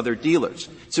those other dealers.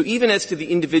 So even as to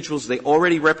the individuals they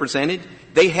already represented,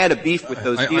 they had a beef with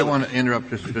those dealers. I want to interrupt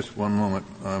just one moment.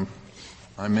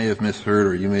 I may have misheard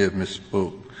or you may have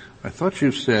misspoke. I thought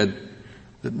you said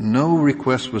that no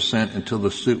request was sent until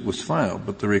the suit was filed,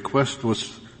 but the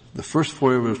first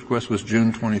FOIA request was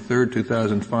June 23rd,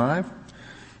 2005.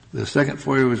 The second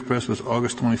FOIA request was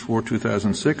August 24,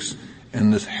 2006,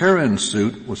 and this Heron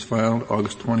suit was filed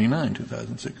August 29,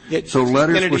 2006. So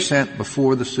letters were sent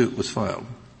before the suit was filed.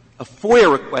 A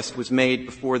FOIA request was made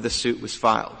before the suit was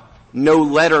filed. No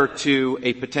letter to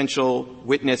a potential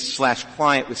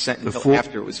witness/client was sent until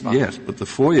after it was filed. Yes, but the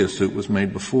FOIA suit was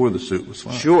made before the suit was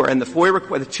filed. Sure, and the 2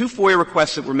 FOIA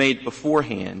requests that were made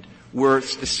beforehand were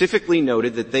specifically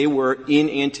noted that they were in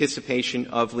anticipation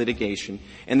of litigation,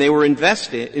 and they were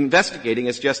investigating,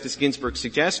 as Justice Ginsburg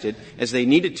suggested, as they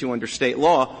needed to under state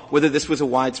law, whether this was a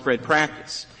widespread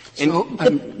practice.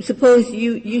 And suppose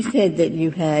you said that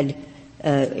you had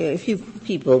a few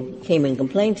people came and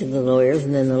complained to the lawyers,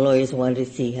 and then the lawyers wanted to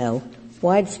see how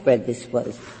widespread this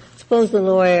was. Suppose the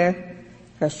lawyer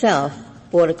herself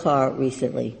bought a car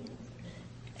recently,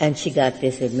 and she got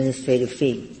this administrative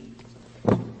fee.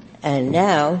 And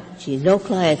now no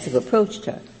clients have approached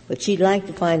her, but she'd like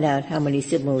to find out how many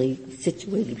similarly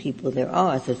situated people there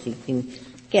are so she can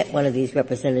get one of these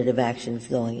representative actions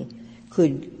going.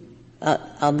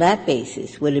 On that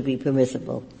basis, would it be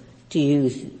permissible to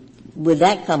use, would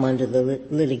that come under the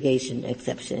litigation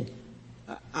exception?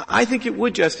 I think it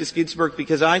would, Justice Ginsburg,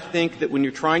 because I think that when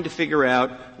you're trying to figure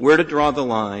out where to draw the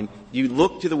line, you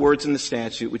look to the words in the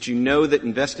statute, which you know that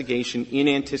investigation in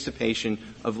anticipation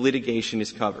of litigation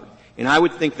is covered. And I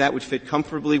would think that would fit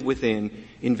comfortably within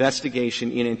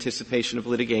investigation in anticipation of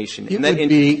litigation.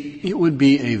 It would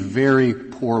be a very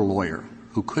poor lawyer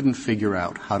who couldn't figure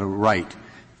out how to write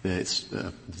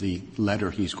the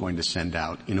letter he's going to send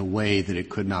out in a way that it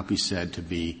could not be said to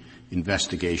be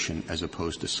investigation as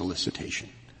opposed to solicitation.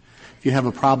 If you have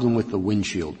a problem with the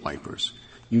windshield wipers,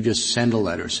 you just send a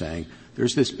letter saying,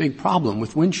 there's this big problem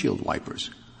with windshield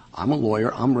wipers. I'm a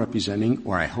lawyer, I'm representing,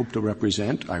 or I hope to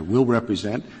represent, I will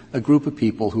represent a group of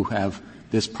people who have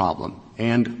this problem,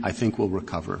 and I think will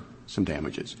recover some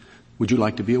damages. Would you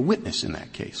like to be a witness in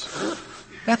that case?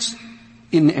 That's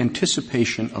in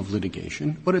anticipation of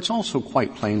litigation, but it's also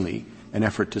quite plainly an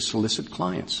effort to solicit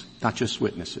clients, not just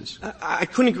witnesses. I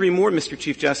couldn't agree more, Mr.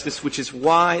 Chief Justice, which is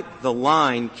why the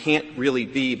line can't really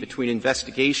be between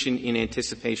investigation in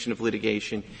anticipation of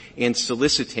litigation and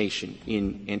solicitation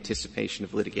in anticipation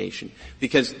of litigation,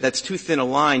 because that's too thin a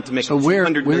line to make a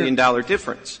 $200 million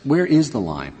difference. Where is the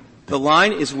line? The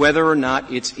line is whether or not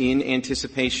it's in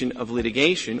anticipation of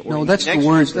litigation or no, that's the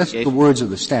words. That's the words of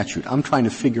the statute. I'm trying to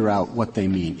figure out what they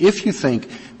mean. If you think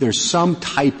there's some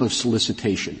type of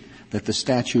solicitation that the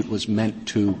statute was meant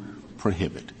to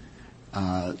prohibit,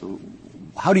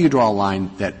 how do you draw a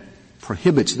line that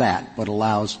prohibits that but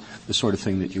allows the sort of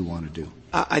thing that you want to do?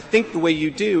 I think the way you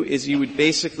do is you would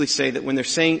basically say that when they're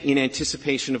saying in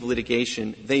anticipation of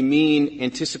litigation, they mean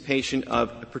anticipation of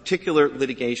a particular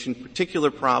litigation, particular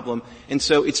problem, and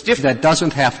so it's different. That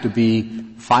doesn't have to be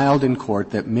filed in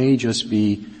court. That may just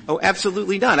be Oh,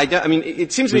 absolutely not. I mean,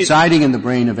 it seems to me residing in the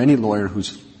brain of any lawyer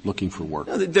who's looking for work.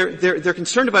 No, they're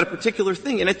concerned about a particular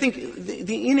thing, and I think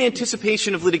the in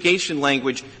anticipation of litigation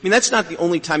language. I mean, that's not the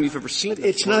only time you've ever seen it.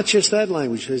 It's not just that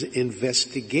language. It says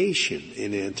investigation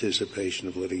in anticipation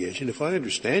of litigation. If I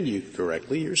understand you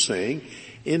correctly, you're saying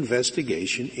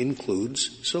investigation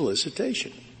includes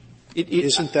solicitation.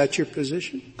 Isn't that your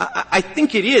position? I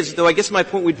think it is, though I guess my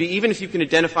point would be even if you can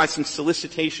identify some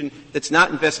solicitation that's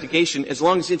not investigation, as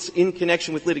long as it's in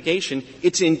connection with litigation,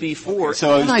 it's in B4.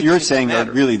 So you're saying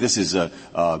that really this is the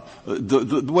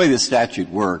way the statute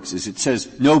works is it says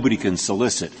nobody can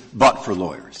solicit but for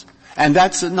lawyers. And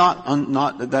that's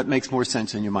that makes more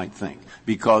sense than you might think,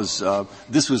 because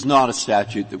this was not a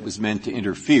statute that was meant to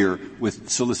interfere with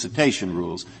solicitation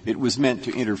rules. It was meant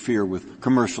to interfere with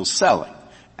commercial selling.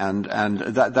 And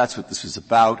that's what this is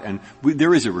about. And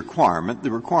there is a requirement. The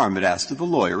requirement as to the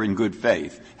lawyer in good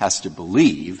faith has to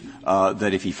believe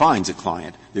that if he finds a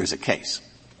client, there's a case.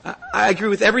 I agree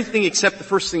with everything except the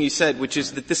first thing you said, which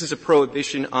is that this is a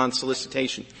prohibition on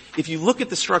solicitation. If you look at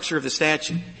the structure of the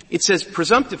statute, it says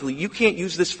presumptively you can't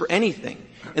use this for anything.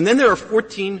 And then there are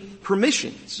 14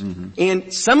 permissions. Mm-hmm.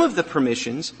 And some of the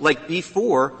permissions, like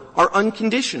B4, are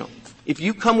unconditional. If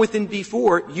you come within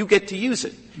B4, you get to use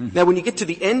it. Mm-hmm. Now, when you get to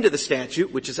the end of the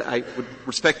statute, which is, I would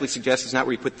respectfully suggest is not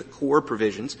where you put the core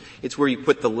provisions, it's where you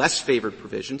put the less favored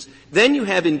provisions, then you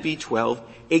have in B12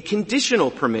 a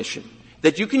conditional permission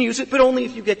that you can use it, but only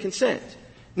if you get consent.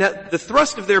 Now, the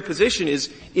thrust of their position is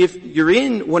if you're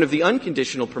in one of the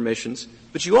unconditional permissions,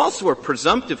 but you also are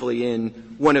presumptively in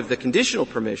one of the conditional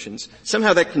permissions,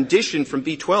 somehow that condition from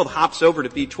B12 hops over to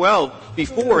B12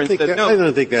 before instead of no. I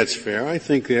don't think that's fair. I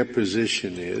think their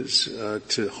position is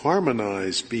to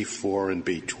harmonize B4 and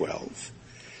B12.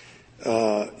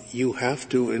 You have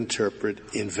to interpret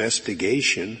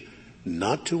investigation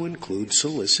not to include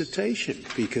solicitation,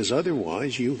 because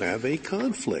otherwise you have a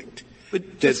conflict.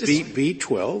 But that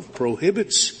B12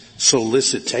 prohibits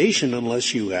solicitation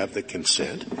unless you have the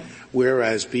consent,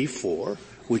 whereas B4,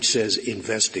 which says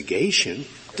investigation,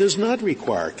 does not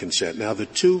require consent. Now, the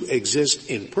two exist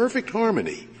in perfect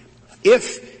harmony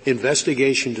if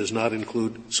investigation does not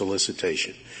include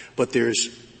solicitation. But there's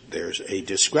a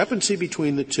discrepancy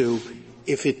between the two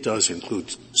if it does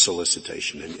include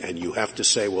solicitation. And you have to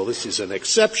say, well, this is an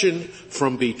exception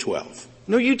from B12.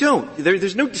 No, you don't.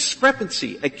 There's no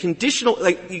discrepancy. A conditional,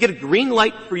 like, you get a green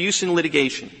light for use in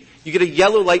litigation. You get a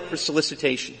yellow light for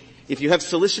solicitation. If you have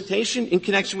solicitation in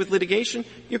connection with litigation,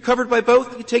 you're covered by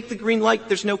both. You take the green light,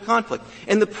 there's no conflict.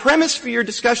 And the premise for your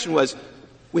discussion was,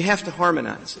 we have to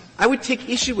harmonize. I would take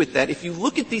issue with that. If you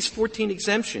look at these 14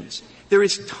 exemptions, there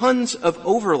is tons of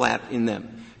overlap in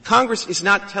them. Congress is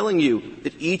not telling you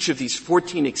that each of these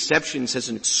 14 exceptions has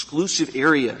an exclusive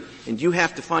area and you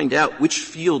have to find out which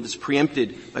field is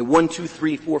preempted by 1, 2,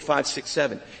 3, 4, 5, 6,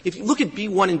 7. If you look at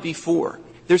B1 and B4,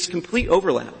 there's complete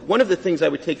overlap. One of the things I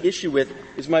would take issue with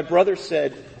is my brother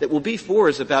said that, well, B4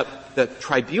 is about the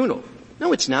tribunal.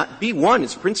 No, it's not. B1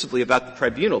 is principally about the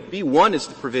tribunal. B1 is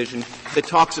the provision that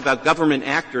talks about government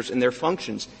actors and their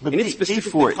functions. But and it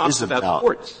specifically talks about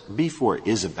courts. B4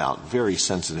 is about very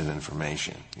sensitive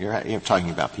information. You're talking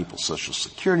about people's social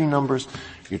security numbers.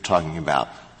 You're talking about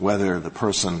whether the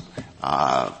person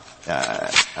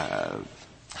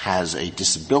has a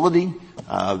disability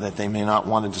that they may not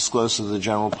want to disclose to the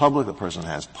general public. The person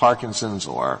has Parkinson's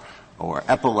or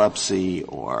epilepsy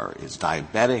or is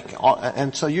diabetic.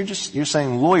 And so you're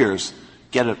saying lawyers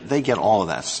they get all of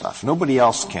that stuff. Nobody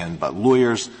else can, but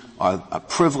lawyers are a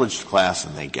privileged class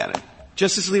and they get it.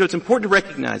 Justice Alito, it's important to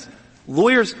recognize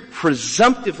lawyers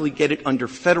presumptively get it under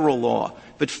federal law,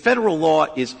 but federal law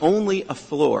is only a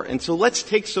floor. And so let's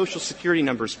take Social Security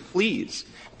numbers, please.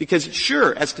 Because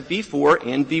sure, as to B4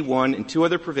 and B1 and two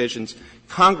other provisions,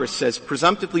 Congress says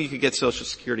presumptively you could get Social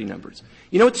Security numbers.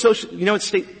 You know what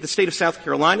the state of South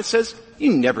Carolina says?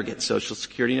 You never get Social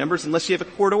Security numbers unless you have a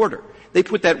court order. They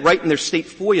put that right in their state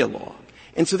FOIA law.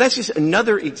 And so that's just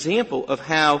another example of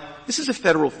how this is a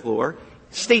federal floor.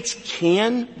 States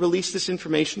can release this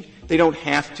information. They don't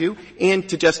have to. And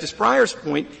to Justice Breyer's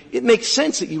point, it makes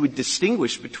sense that you would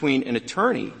distinguish between an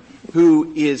attorney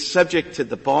who is subject to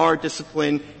the bar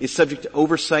discipline, is subject to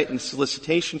oversight in the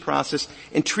solicitation process,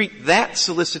 and treat that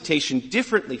solicitation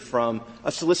differently from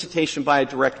a solicitation by a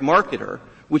direct marketer,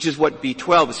 which is what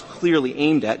B12 is clearly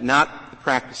aimed at, not the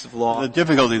practice of law. The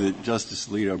difficulty that Justice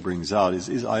Alito brings out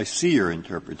is I see your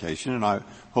interpretation, and I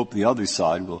hope the other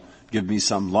side will give me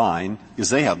some line,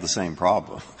 because they have the same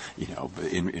problem,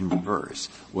 in reverse.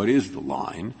 What is the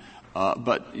line?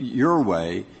 But your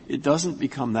way, it doesn't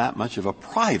become that much of a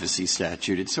privacy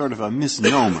statute. It's sort of a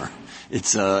misnomer.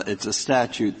 It's a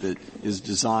statute that is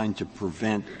designed to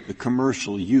prevent the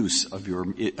commercial use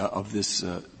of this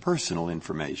personal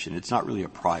information. It's not really a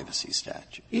privacy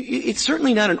statute. It's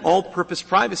certainly not an all-purpose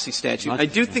privacy statute. I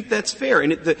do think that's fair.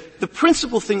 And the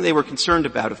principal thing they were concerned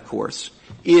about, of course,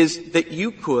 is that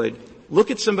you could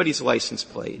look at somebody's license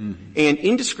plate and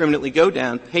indiscriminately go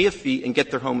down, pay a fee, and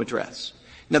get their home address.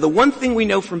 Now, the one thing we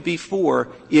know from B4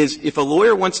 is if a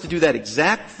lawyer wants to do that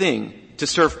exact thing to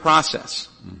serve process,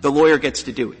 the lawyer gets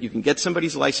to do it. You can get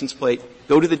somebody's license plate,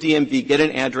 go to the DMV, get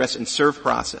an address, and serve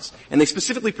process. And they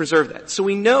specifically preserve that. So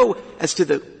we know as to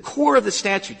the core of the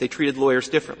statute, they treated lawyers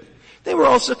differently. They were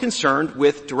also concerned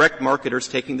with direct marketers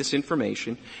taking this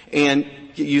information and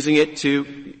using it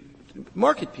to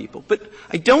market people. But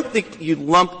I don't think you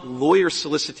lump lawyer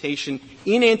solicitation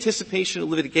in anticipation of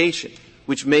litigation,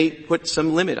 which may put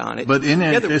some limit on it. But in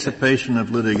anticipation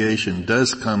of litigation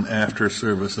does come after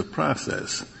service of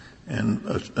process. And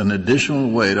an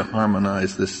additional way to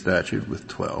harmonize this statute with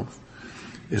 12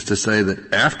 is to say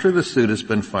that after the suit has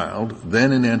been filed,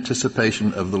 then in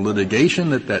anticipation of the litigation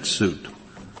that suit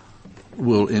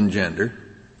will engender,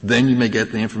 then you may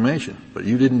get the information. But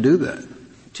you didn't do that.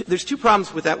 There's two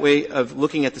problems with that way of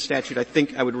looking at the statute. I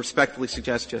think I would respectfully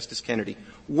suggest, Justice Kennedy.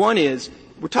 One is,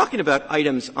 we're talking about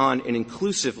items on an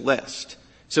inclusive list.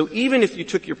 So even if you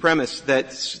took your premise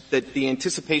that the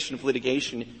anticipation of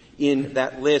litigation in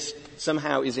that list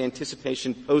somehow is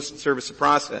anticipation post-service of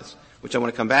process, which I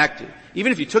want to come back to,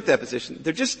 even if you took that position,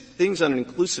 they're just things on an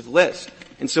inclusive list.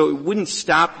 And so it wouldn't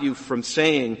stop you from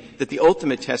saying that the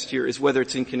ultimate test here is whether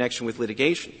it's in connection with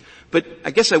litigation. But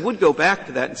I guess I would go back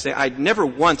to that and say I'd never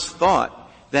once thought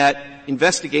that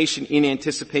investigation in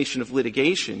anticipation of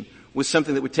litigation was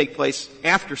something that would take place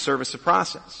after service of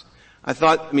process. I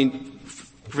thought,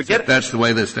 forget it. That's the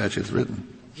way the statute's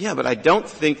written. Yeah, but I don't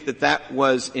think that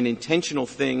was an intentional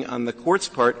thing on the court's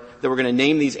part that we're going to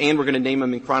name these and we're going to name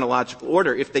them in chronological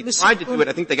order. If they tried to do it,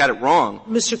 I think they got it wrong.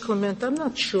 Mr. Clement, I'm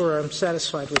not sure I'm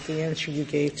satisfied with the answer you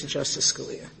gave to Justice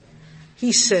Scalia.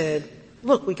 He said,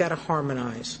 look, we got to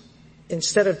harmonize.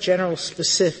 Instead of general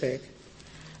specific,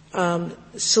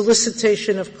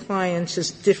 solicitation of clients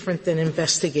is different than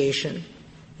investigation.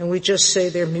 And we just say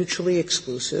they're mutually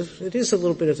exclusive. It is a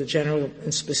little bit of the general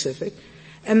and specific.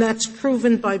 And that's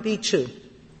proven by B2.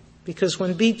 Because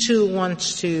when B2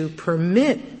 wants to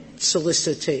permit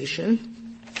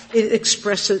solicitation, it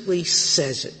expressly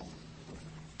says it.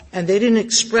 And they didn't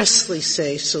expressly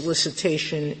say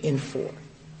solicitation in 4.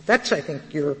 That's, I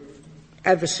think, your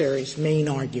adversary's main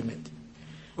argument.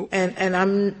 And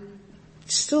I'm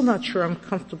still not sure I'm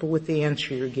comfortable with the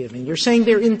answer you're giving. You're saying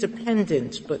they're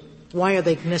independent, but why are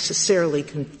they necessarily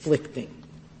conflicting?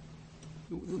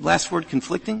 Last word,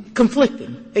 conflicting?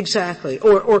 Conflicting, exactly.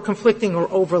 Or conflicting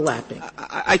or overlapping.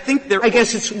 I think they're... I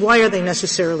guess it's why are they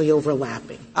necessarily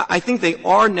overlapping? I think they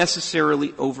are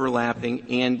necessarily overlapping,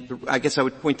 and I guess I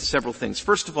would point to several things.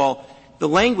 First of all, the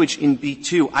language in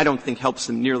B2 I don't think helps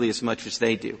them nearly as much as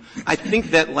they do. I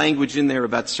think that language in there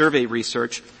about survey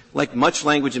research, like much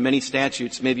language in many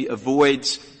statutes, maybe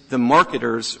avoids the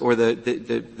marketers or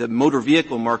the motor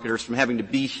vehicle marketers from having to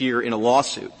be here in a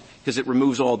lawsuit, because it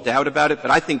removes all doubt about it,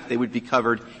 but I think they would be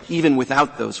covered even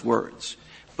without those words.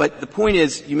 But the point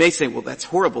is, you may say, well, that's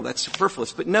horrible, that's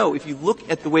superfluous. But no, if you look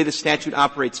at the way the statute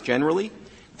operates generally,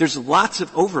 there's lots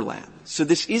of overlap. So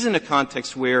this isn't a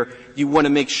context where you want to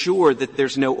make sure that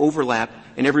there's no overlap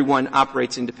and everyone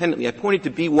operates independently. I pointed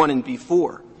to B1 and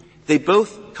B4. They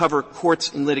both cover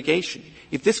courts and litigation.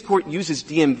 If this court uses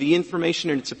DMV information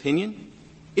in its opinion,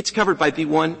 it's covered by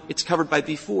B1, it's covered by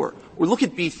B4. Or look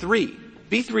at B3.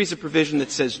 B3 is a provision that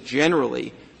says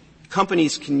generally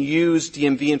companies can use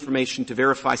DMV information to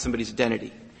verify somebody's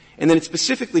identity. And then it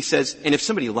specifically says, and if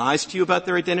somebody lies to you about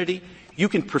their identity, you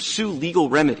can pursue legal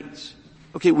remedies.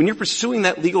 Okay, when you're pursuing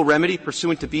that legal remedy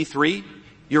pursuant to B3,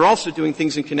 you're also doing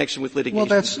things in connection with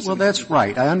litigation. Well, that's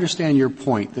right. I understand your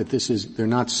point that they're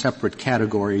not separate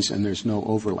categories and there's no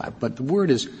overlap. But the word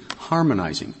is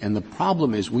harmonizing. And the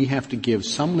problem is we have to give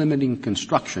some limiting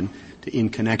construction to in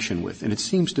connection with. And it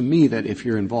seems to me that if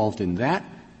you're involved in that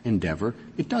endeavor,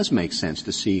 it does make sense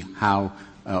to see how,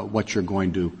 what you're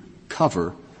going to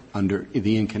cover under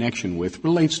the in connection with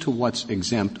relates to what's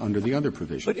exempt under the other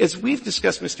provision. But as we've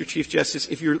discussed, Mr. Chief Justice,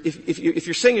 if you're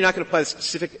saying you're not going to apply the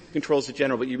specific controls to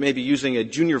general, but you may be using a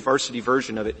junior varsity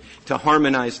version of it to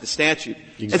harmonize the statute,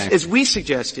 exactly. as we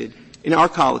suggested in our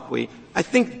colloquy, I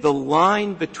think the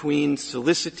line between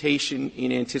solicitation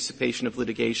in anticipation of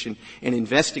litigation and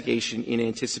investigation in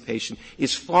anticipation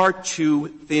is far too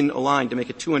thin a line to make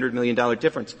a $200 million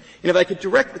difference. And if I could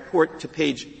direct the Court to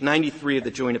page 93 of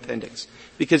the Joint Appendix,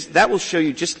 because that will show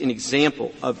you just an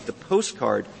example of the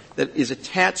postcard that is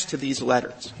attached to these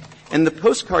letters. And the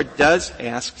postcard does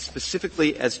ask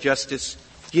specifically, as Justice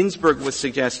Ginsburg was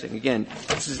suggesting, again,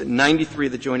 this is at 93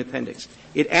 of the Joint Appendix,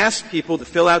 it asks people to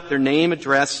fill out their name,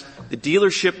 address, the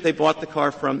dealership they bought the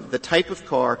car from, the type of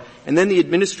car, and then the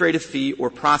administrative fee or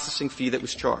processing fee that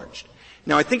was charged.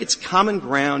 Now, I think it's common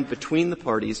ground between the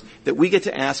parties that we get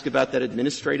to ask about that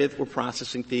administrative or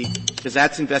processing fee, because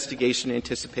that's investigation and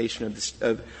anticipation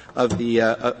of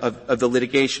the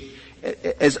litigation.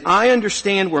 As I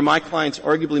understand where my clients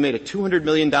arguably made a $200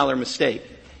 million mistake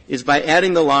is by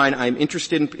adding the line, I'm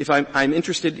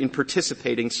interested in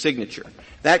participating signature.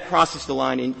 That crosses the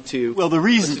line into the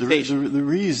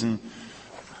reason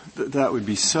that would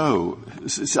be so,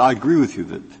 I agree with you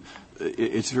that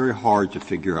it's very hard to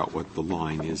figure out what the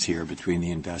line is here between the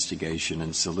investigation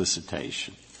and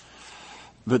solicitation.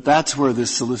 But that's where this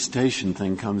solicitation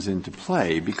thing comes into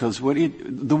play, because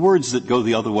the words that go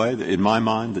the other way, in my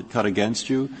mind, that cut against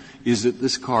you, is that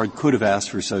this card could have asked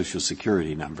for Social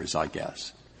Security numbers, I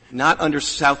guess. Not under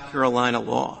South Carolina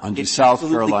law. Under South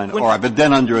Carolina, all right, but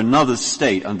then under another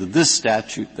state, under this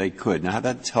statute, they could. Now,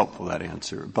 that's helpful, that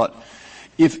answer. But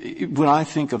when I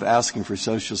think of asking for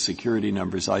Social Security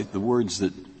numbers, the words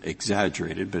that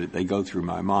exaggerated, but they go through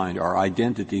my mind, are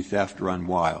identity theft run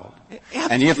wild.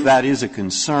 Absolutely. And if that is a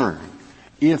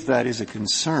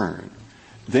concern,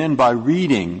 then by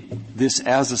reading this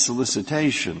as a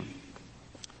solicitation,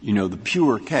 the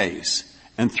pure case,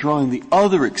 and throwing the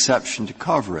other exception to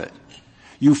cover it,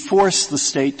 you force the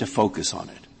state to focus on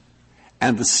it.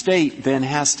 And the state then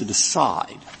has to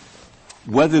decide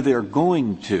whether they're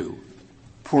going to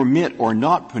permit or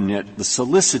not permit the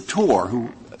solicitor, who,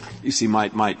 you see,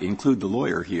 might include the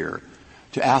lawyer here,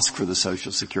 to ask for the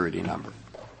Social Security number.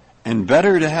 And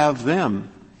better to have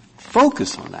them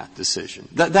focus on that decision.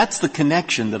 That's the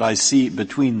connection that I see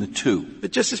between the two.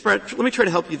 But Justice Breyer, let me try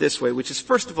to help you this way, which is,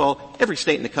 first of all, every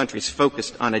state in the country is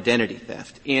focused on identity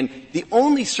theft. And the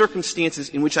only circumstances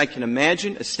in which I can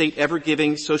imagine a state ever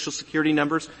giving Social Security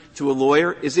numbers to a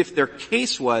lawyer is if their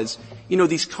case was,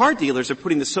 these car dealers are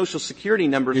putting the Social Security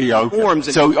numbers in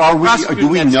forms. So do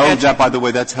we know that, by the way,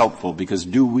 that's helpful, because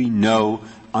do we know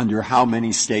under how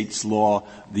many states' law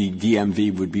the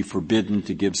DMV would be forbidden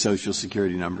to give Social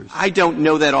Security numbers? I don't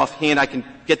know that offhand. I can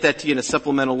get that to you in a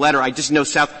supplemental letter. I just know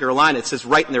South Carolina, it says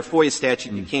right in their FOIA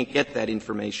statute you can't get that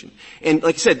information. And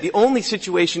like I said, the only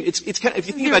situation, it's kind of, if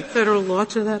you think about federal law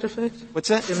to that effect? What's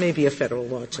that? There may be a federal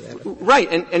law to that effect. Right,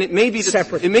 and it may be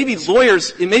separate. It may be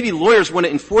lawyers want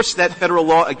to enforce that federal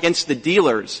law against the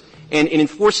dealers. And in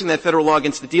enforcing that federal law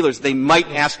against the dealers, they might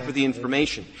ask for the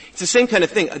information. It's the same kind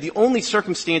of thing. The only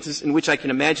circumstances in which I can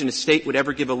imagine a state would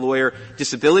ever give a lawyer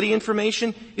disability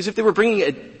information is if they were bringing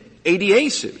an ADA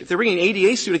suit. If they're bringing an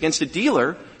ADA suit against a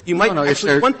dealer, you might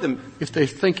actually want them. If they're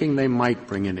thinking they might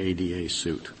bring an ADA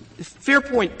suit. Fair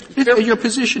point. Your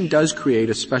position does create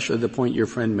the point your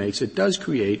friend makes, it does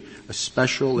create a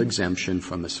special exemption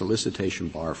from the solicitation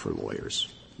bar for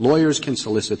lawyers. Lawyers can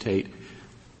solicitate,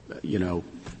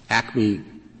 Acme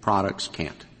products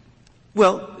can't.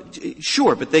 Well,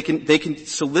 sure, but they can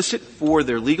solicit for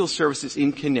their legal services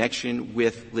in connection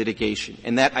with litigation.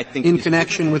 And that, I think, in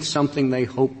connection with something they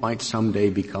hope might someday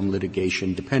become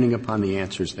litigation, depending upon the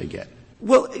answers they get.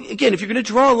 Well, again, if you're going to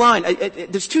draw a line,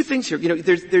 there's two things here.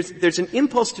 There's an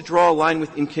impulse to draw a line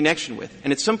in connection with,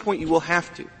 and at some point you will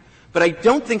have to. But I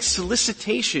don't think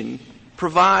solicitation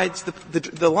provides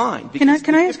the line.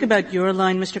 Can I ask about your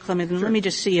line, Mr. Clement? Sure. Let me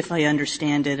just see if I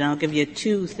understand it. And I'll give you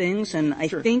two things, and I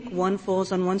think one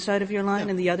falls on one side of your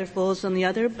line and the other falls on the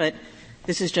other, but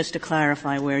this is just to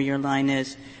clarify where your line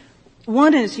is.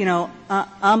 One is,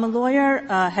 I'm a lawyer.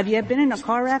 Have you been in a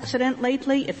car accident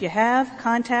lately? If you have,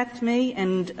 contact me,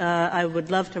 and I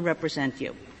would love to represent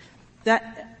you.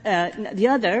 The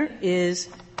other is,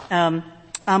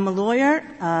 I'm a lawyer.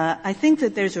 I think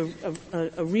that there's a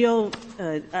real.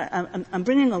 I'm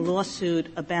bringing a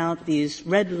lawsuit about these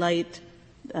red light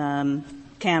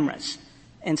cameras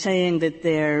and saying that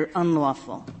they're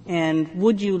unlawful. And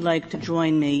would you like to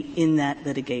join me in that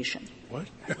litigation? What?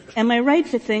 Am I right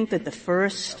to think that the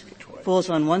first falls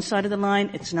on one side of the line,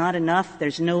 it's not enough,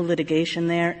 there's no litigation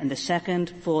there, and the second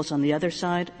falls on the other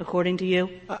side, according to you?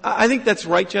 I think that's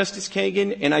right, Justice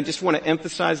Kagan, and I just want to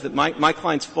emphasize that my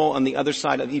clients fall on the other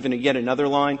side of even yet another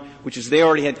line, which is they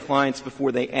already had clients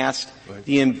before they asked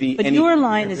DMV. But your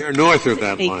line is north of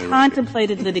that line,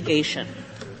 contemplated litigation.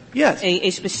 Yes.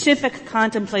 A specific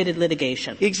contemplated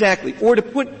litigation. Exactly. Or to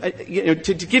put,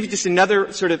 to give you just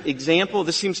another sort of example,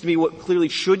 this seems to me what clearly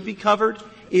should be covered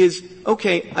is,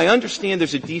 okay, I understand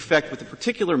there's a defect with a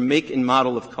particular make and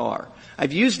model of car.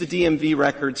 I've used the DMV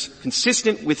records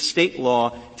consistent with state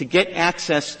law to get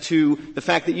access to the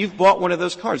fact that you've bought one of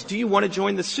those cars. Do you want to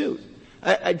join the suit?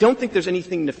 I don't think there's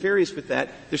anything nefarious with that.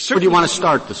 There's certainly. Or do you want to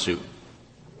start the suit?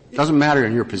 Doesn't matter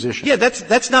in your position. Yeah,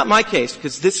 that's not my case,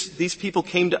 because these people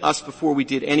came to us before we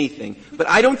did anything. But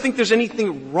I don't think there's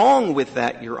anything wrong with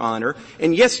that, Your Honor.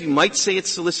 And yes, you might say it's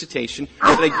solicitation,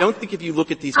 but I don't think if you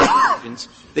look at these questions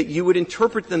that you would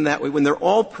interpret them that way when they're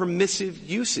all permissive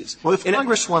uses. Well, if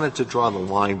Congress wanted to draw the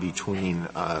line between,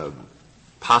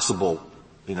 possible,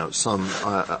 some,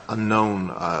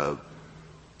 unknown,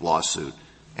 lawsuit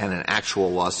and an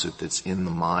actual lawsuit that's in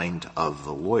the mind of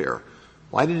the lawyer,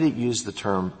 why did it use the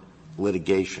term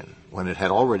litigation when it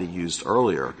had already used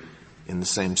earlier in the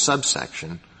same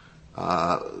subsection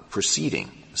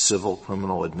proceeding, civil,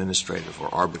 criminal, administrative,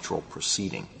 or arbitral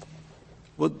proceeding?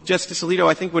 Well, Justice Alito,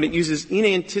 I think when it uses in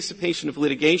anticipation of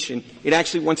litigation, it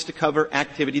actually wants to cover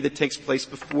activity that takes place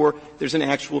before there's an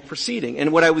actual proceeding.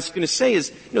 And what I was going to say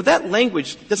is, that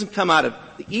language doesn't come out of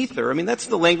the ether. I mean, that's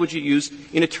the language you use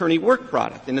in attorney work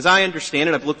product. And as I understand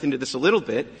it, I've looked into this a little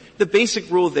bit, the basic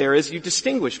rule there is you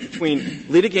distinguish between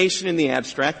litigation in the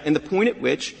abstract and the point at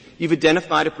which you've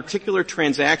identified a particular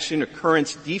transaction,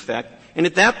 occurrence, defect, and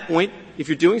at that point, if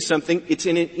you're doing something, it's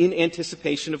in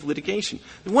anticipation of litigation.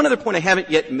 And one other point I haven't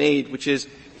yet made, which is,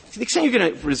 to the extent you're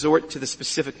going to resort to the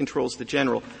specific controls, the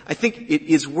general, I think it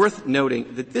is worth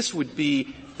noting that this would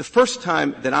be the first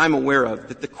time that I'm aware of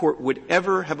that the Court would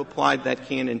ever have applied that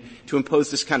canon to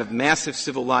impose this kind of massive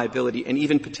civil liability and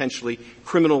even potentially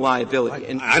criminal liability.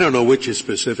 I don't know which is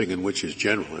specific and which is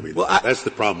general. I mean, that's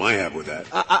the problem I have with that.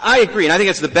 I agree, and I think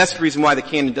that's the best reason why the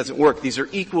canon doesn't work. These are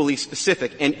equally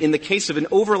specific, and in the case of an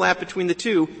overlap between the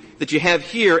two that you have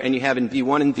here and you have in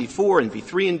B1 and B4 and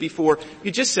B3 and B4,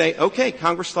 you just say, okay,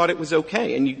 Congress thought it was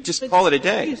okay, and you just call it a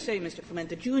day. What do you say, Mr. Clement,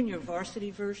 the junior varsity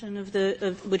version of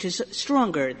which is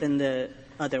stronger than the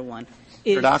other one,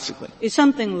 is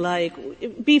something like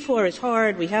B4 is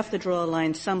hard, we have to draw a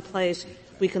line someplace,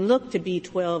 we can look to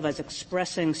B12 as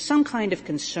expressing some kind of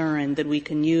concern that we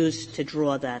can use to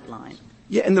draw that line.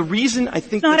 Yeah, and the reason I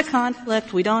think it's not a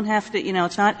conflict, we don't have to,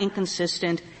 it's not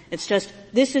inconsistent, it's just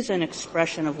this is an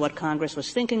expression of what Congress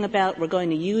was thinking about, we're going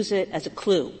to use it as a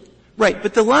clue. Right,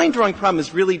 but the line drawing problem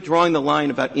is really drawing the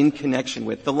line about in connection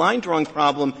with. The line drawing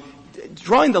problem,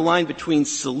 drawing the line between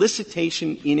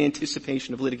solicitation in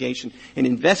anticipation of litigation and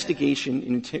investigation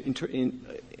in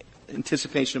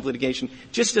anticipation of litigation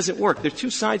just doesn't work. They're two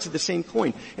sides of the same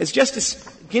coin. As Justice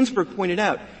Ginsburg pointed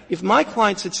out, if my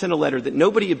clients had sent a letter that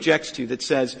nobody objects to that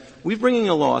says, we're bringing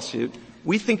a lawsuit,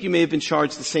 we think you may have been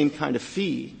charged the same kind of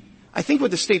fee, I think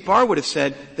what the State Bar would have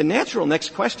said, the natural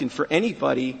next question for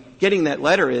anybody getting that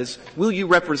letter is, will you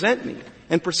represent me?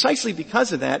 And precisely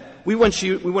because of that, we want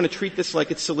to treat this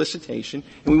like it's solicitation,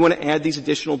 and we want to add these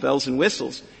additional bells and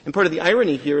whistles. And part of the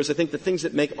irony here is I think the things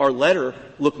that make our letter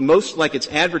look most like it's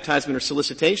advertisement or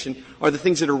solicitation are the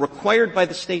things that are required by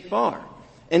the State Bar.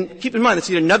 And keep in mind, that's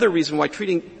yet another reason why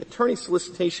treating attorney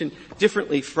solicitation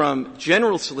differently from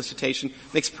general solicitation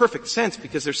makes perfect sense,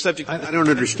 because they're subject to I don't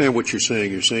understand what you're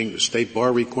saying. You're saying the State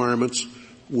Bar requirements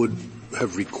would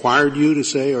have required you to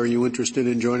say, are you interested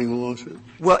in joining the lawsuit?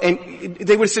 Well, and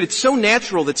they would have said it's so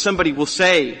natural that somebody will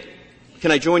say,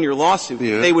 can I join your lawsuit?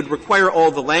 Yeah. They would require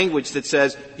all the language that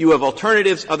says you have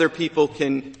alternatives, other people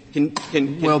can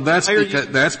well,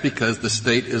 that's because the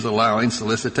state is allowing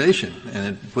solicitation,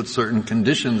 and it puts certain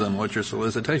conditions on what your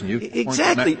solicitation. You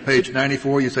exactly. Point to page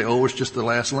 94, you say, oh, it's just the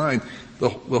last line. The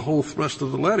whole thrust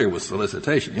of the letter was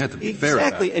solicitation. You have to be fair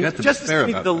about it. Exactly. And Justice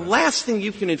Kennedy, the last thing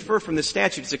you can infer from the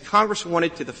statute is that Congress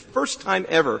wanted to, the first time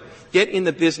ever, get in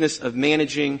the business of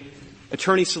managing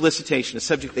attorney solicitation, a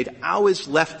subject they'd always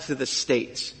left to the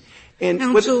states. And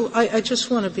Counsel, I just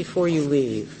want to, before you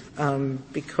leave,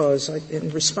 because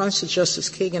in response to Justice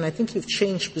Kagan, I think you've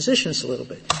changed positions a little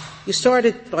bit. You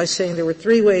started by saying there were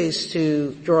three ways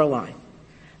to draw a line.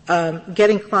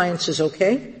 Getting clients is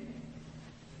okay.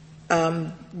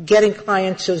 Getting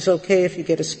clients is okay if you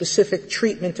get a specific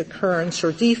treatment, occurrence,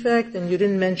 or defect, and you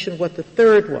didn't mention what the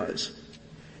third was.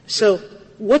 So,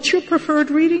 what's your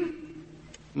preferred reading?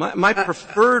 My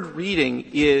preferred reading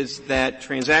is that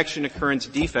transaction occurrence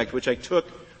defect, which I took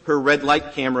her red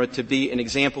light camera to be an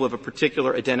example of a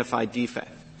particular identified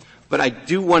defect. But I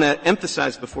do want to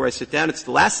emphasize before I sit down, it's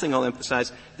the last thing I'll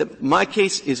emphasize, that my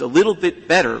case is a little bit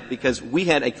better because we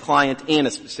had a client and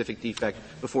a specific defect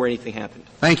before anything happened.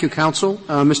 Thank you, counsel.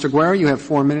 Mr. Guerra, you have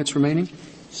 4 minutes remaining.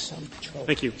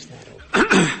 Thank you.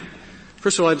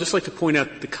 First of all, I'd just like to point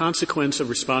out the consequence of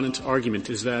respondent's argument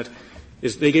is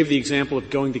they gave the example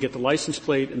of going to get the license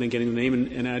plate and then getting the name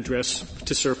and address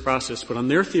to serve process. But on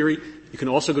their theory, you can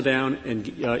also go down and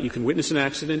you can witness an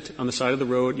accident on the side of the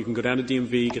road. You can go down to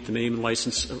DMV, get the name and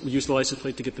license, use the license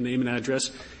plate to get the name and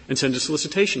address, and send a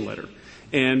solicitation letter.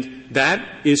 And that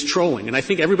is trolling. And I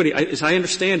think everybody, as I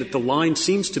understand it, the line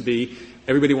seems to be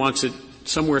everybody wants it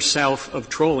somewhere south of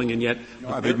trolling, and yet.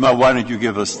 Why don't you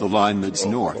give us the line that's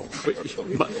north?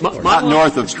 Not line,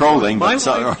 north of trolling, my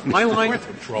but line. North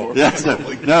of trolling. Yes,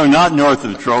 no, not north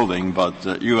of trolling,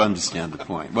 but you understand the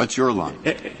point. What's your line?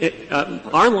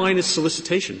 Our line is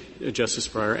solicitation, Justice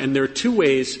Breyer, and there are two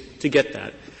ways to get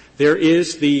that. There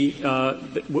is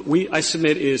what I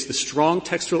submit is the strong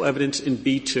textual evidence in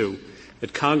B2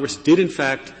 that Congress did in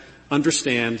fact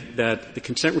understand that the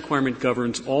consent requirement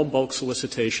governs all bulk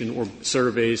solicitation or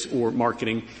surveys or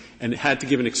marketing, and it had to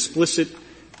give an explicit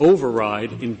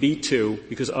override in B2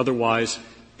 because otherwise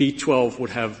B12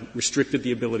 would have restricted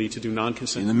the ability to do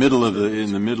non-consent. In the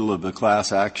middle of the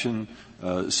class action,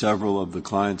 several of the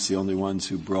clients, the only ones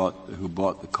who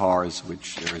bought the cars,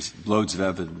 which there is loads of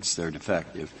evidence they're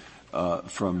defective,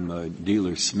 from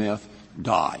dealer Smith,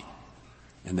 die.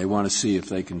 And they want to see if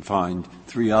they can find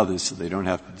 3 others so they don't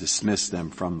have to dismiss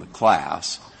them from the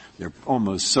class. They're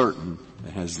almost certain,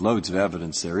 it has loads of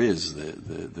evidence there is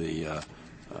the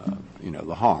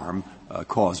harm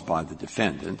caused by the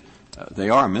defendant.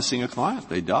 They are missing a client.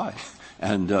 They die.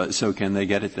 And so can they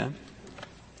get it then?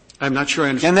 I'm not sure I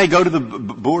understand. Can they go to the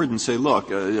board and say, look,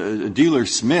 dealer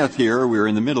Smith here, we're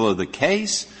in the middle of the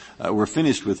case. We're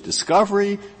finished with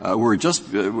discovery. He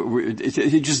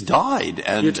just died,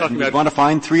 and we want to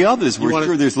find 3 others. We're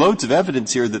sure there's loads of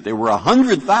evidence here that there were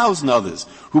 100,000 others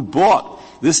who bought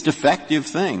this defective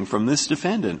thing from this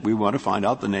defendant. We want to find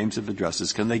out the names of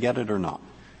addresses. Can they get it or not?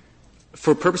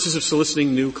 For purposes of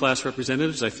soliciting new class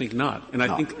representatives, I think not.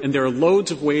 And there are loads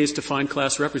of ways to find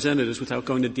class representatives without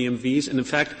going to DMVs. And in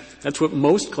fact, that's what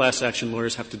most class action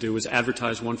lawyers have to do is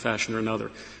advertise one fashion or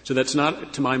another. So that's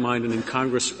not, to my mind, an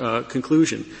incongruous,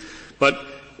 conclusion. But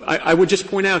I would just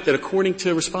point out that according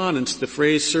to respondents, the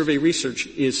phrase survey research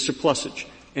is surplusage.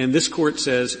 And this court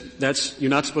says you're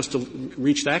not supposed to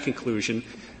reach that conclusion,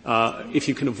 if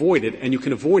you can avoid it. And you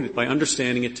can avoid it by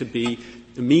understanding it to be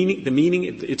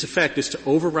its effect is to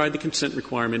override the consent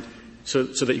requirement so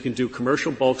that you can do commercial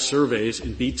bulk surveys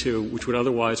in B2, which would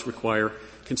otherwise require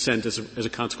consent as a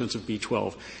consequence of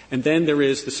B-12. And then there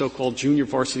is the so-called junior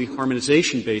varsity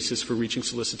harmonization basis for reaching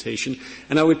solicitation.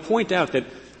 And I would point out that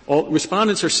all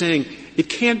respondents are saying it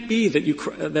can't be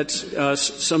that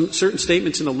some certain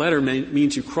statements in a letter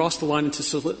means you cross the line into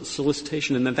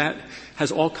solicitation, and that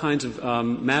has all kinds of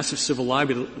massive civil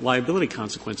liability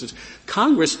consequences.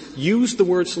 Congress used the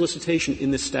word solicitation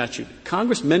in this statute.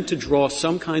 Congress meant to draw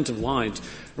some kinds of lines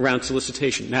around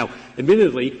solicitation. Now,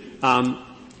 admittedly,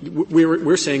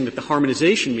 we're saying that the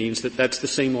harmonization means that that's the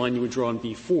same line you would draw in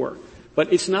B-4.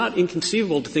 But it's not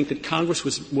inconceivable to think that Congress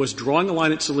was drawing a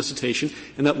line at solicitation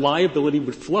and that liability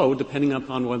would flow depending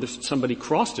upon whether somebody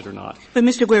crossed it or not. But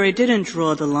Mr. Guerra didn't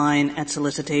draw the line at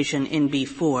solicitation in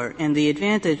B-4, and the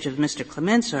advantage of Mr.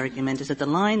 Clement's argument is that the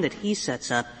line that he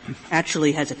sets up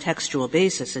actually has a textual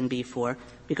basis in B-4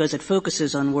 because it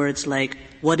focuses on words like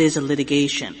what is a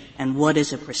litigation and what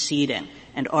is a proceeding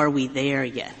and are we there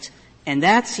yet. And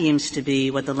that seems to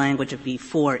be what the language of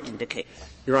B-4 indicates.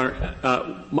 Your Honor,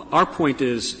 our point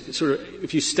is sort of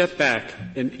if you step back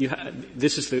and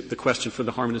this is the question for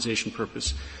the harmonization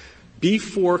purpose.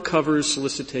 B-4 covers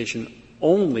solicitation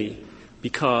only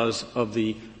because of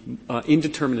the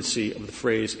indeterminacy of the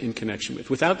phrase in connection with.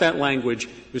 Without that language,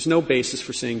 there's no basis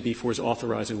for saying B-4 is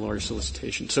authorizing lawyer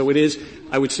solicitation. So it is,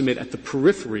 I would submit, at the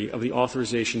periphery of the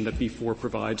authorization that B-4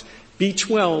 provides.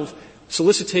 B-12,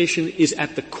 solicitation is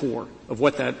at the core of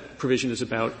what that provision is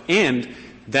about, and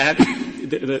that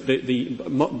the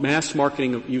mass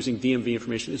marketing of using DMV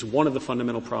information is one of the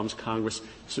fundamental problems Congress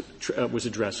was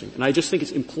addressing. And I just think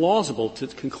it's implausible to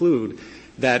conclude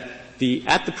that the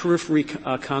at the periphery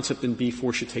concept in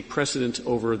B-4 should take precedence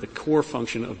over the core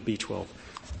function of B-12.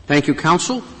 Thank you,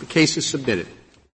 counsel. The case is submitted.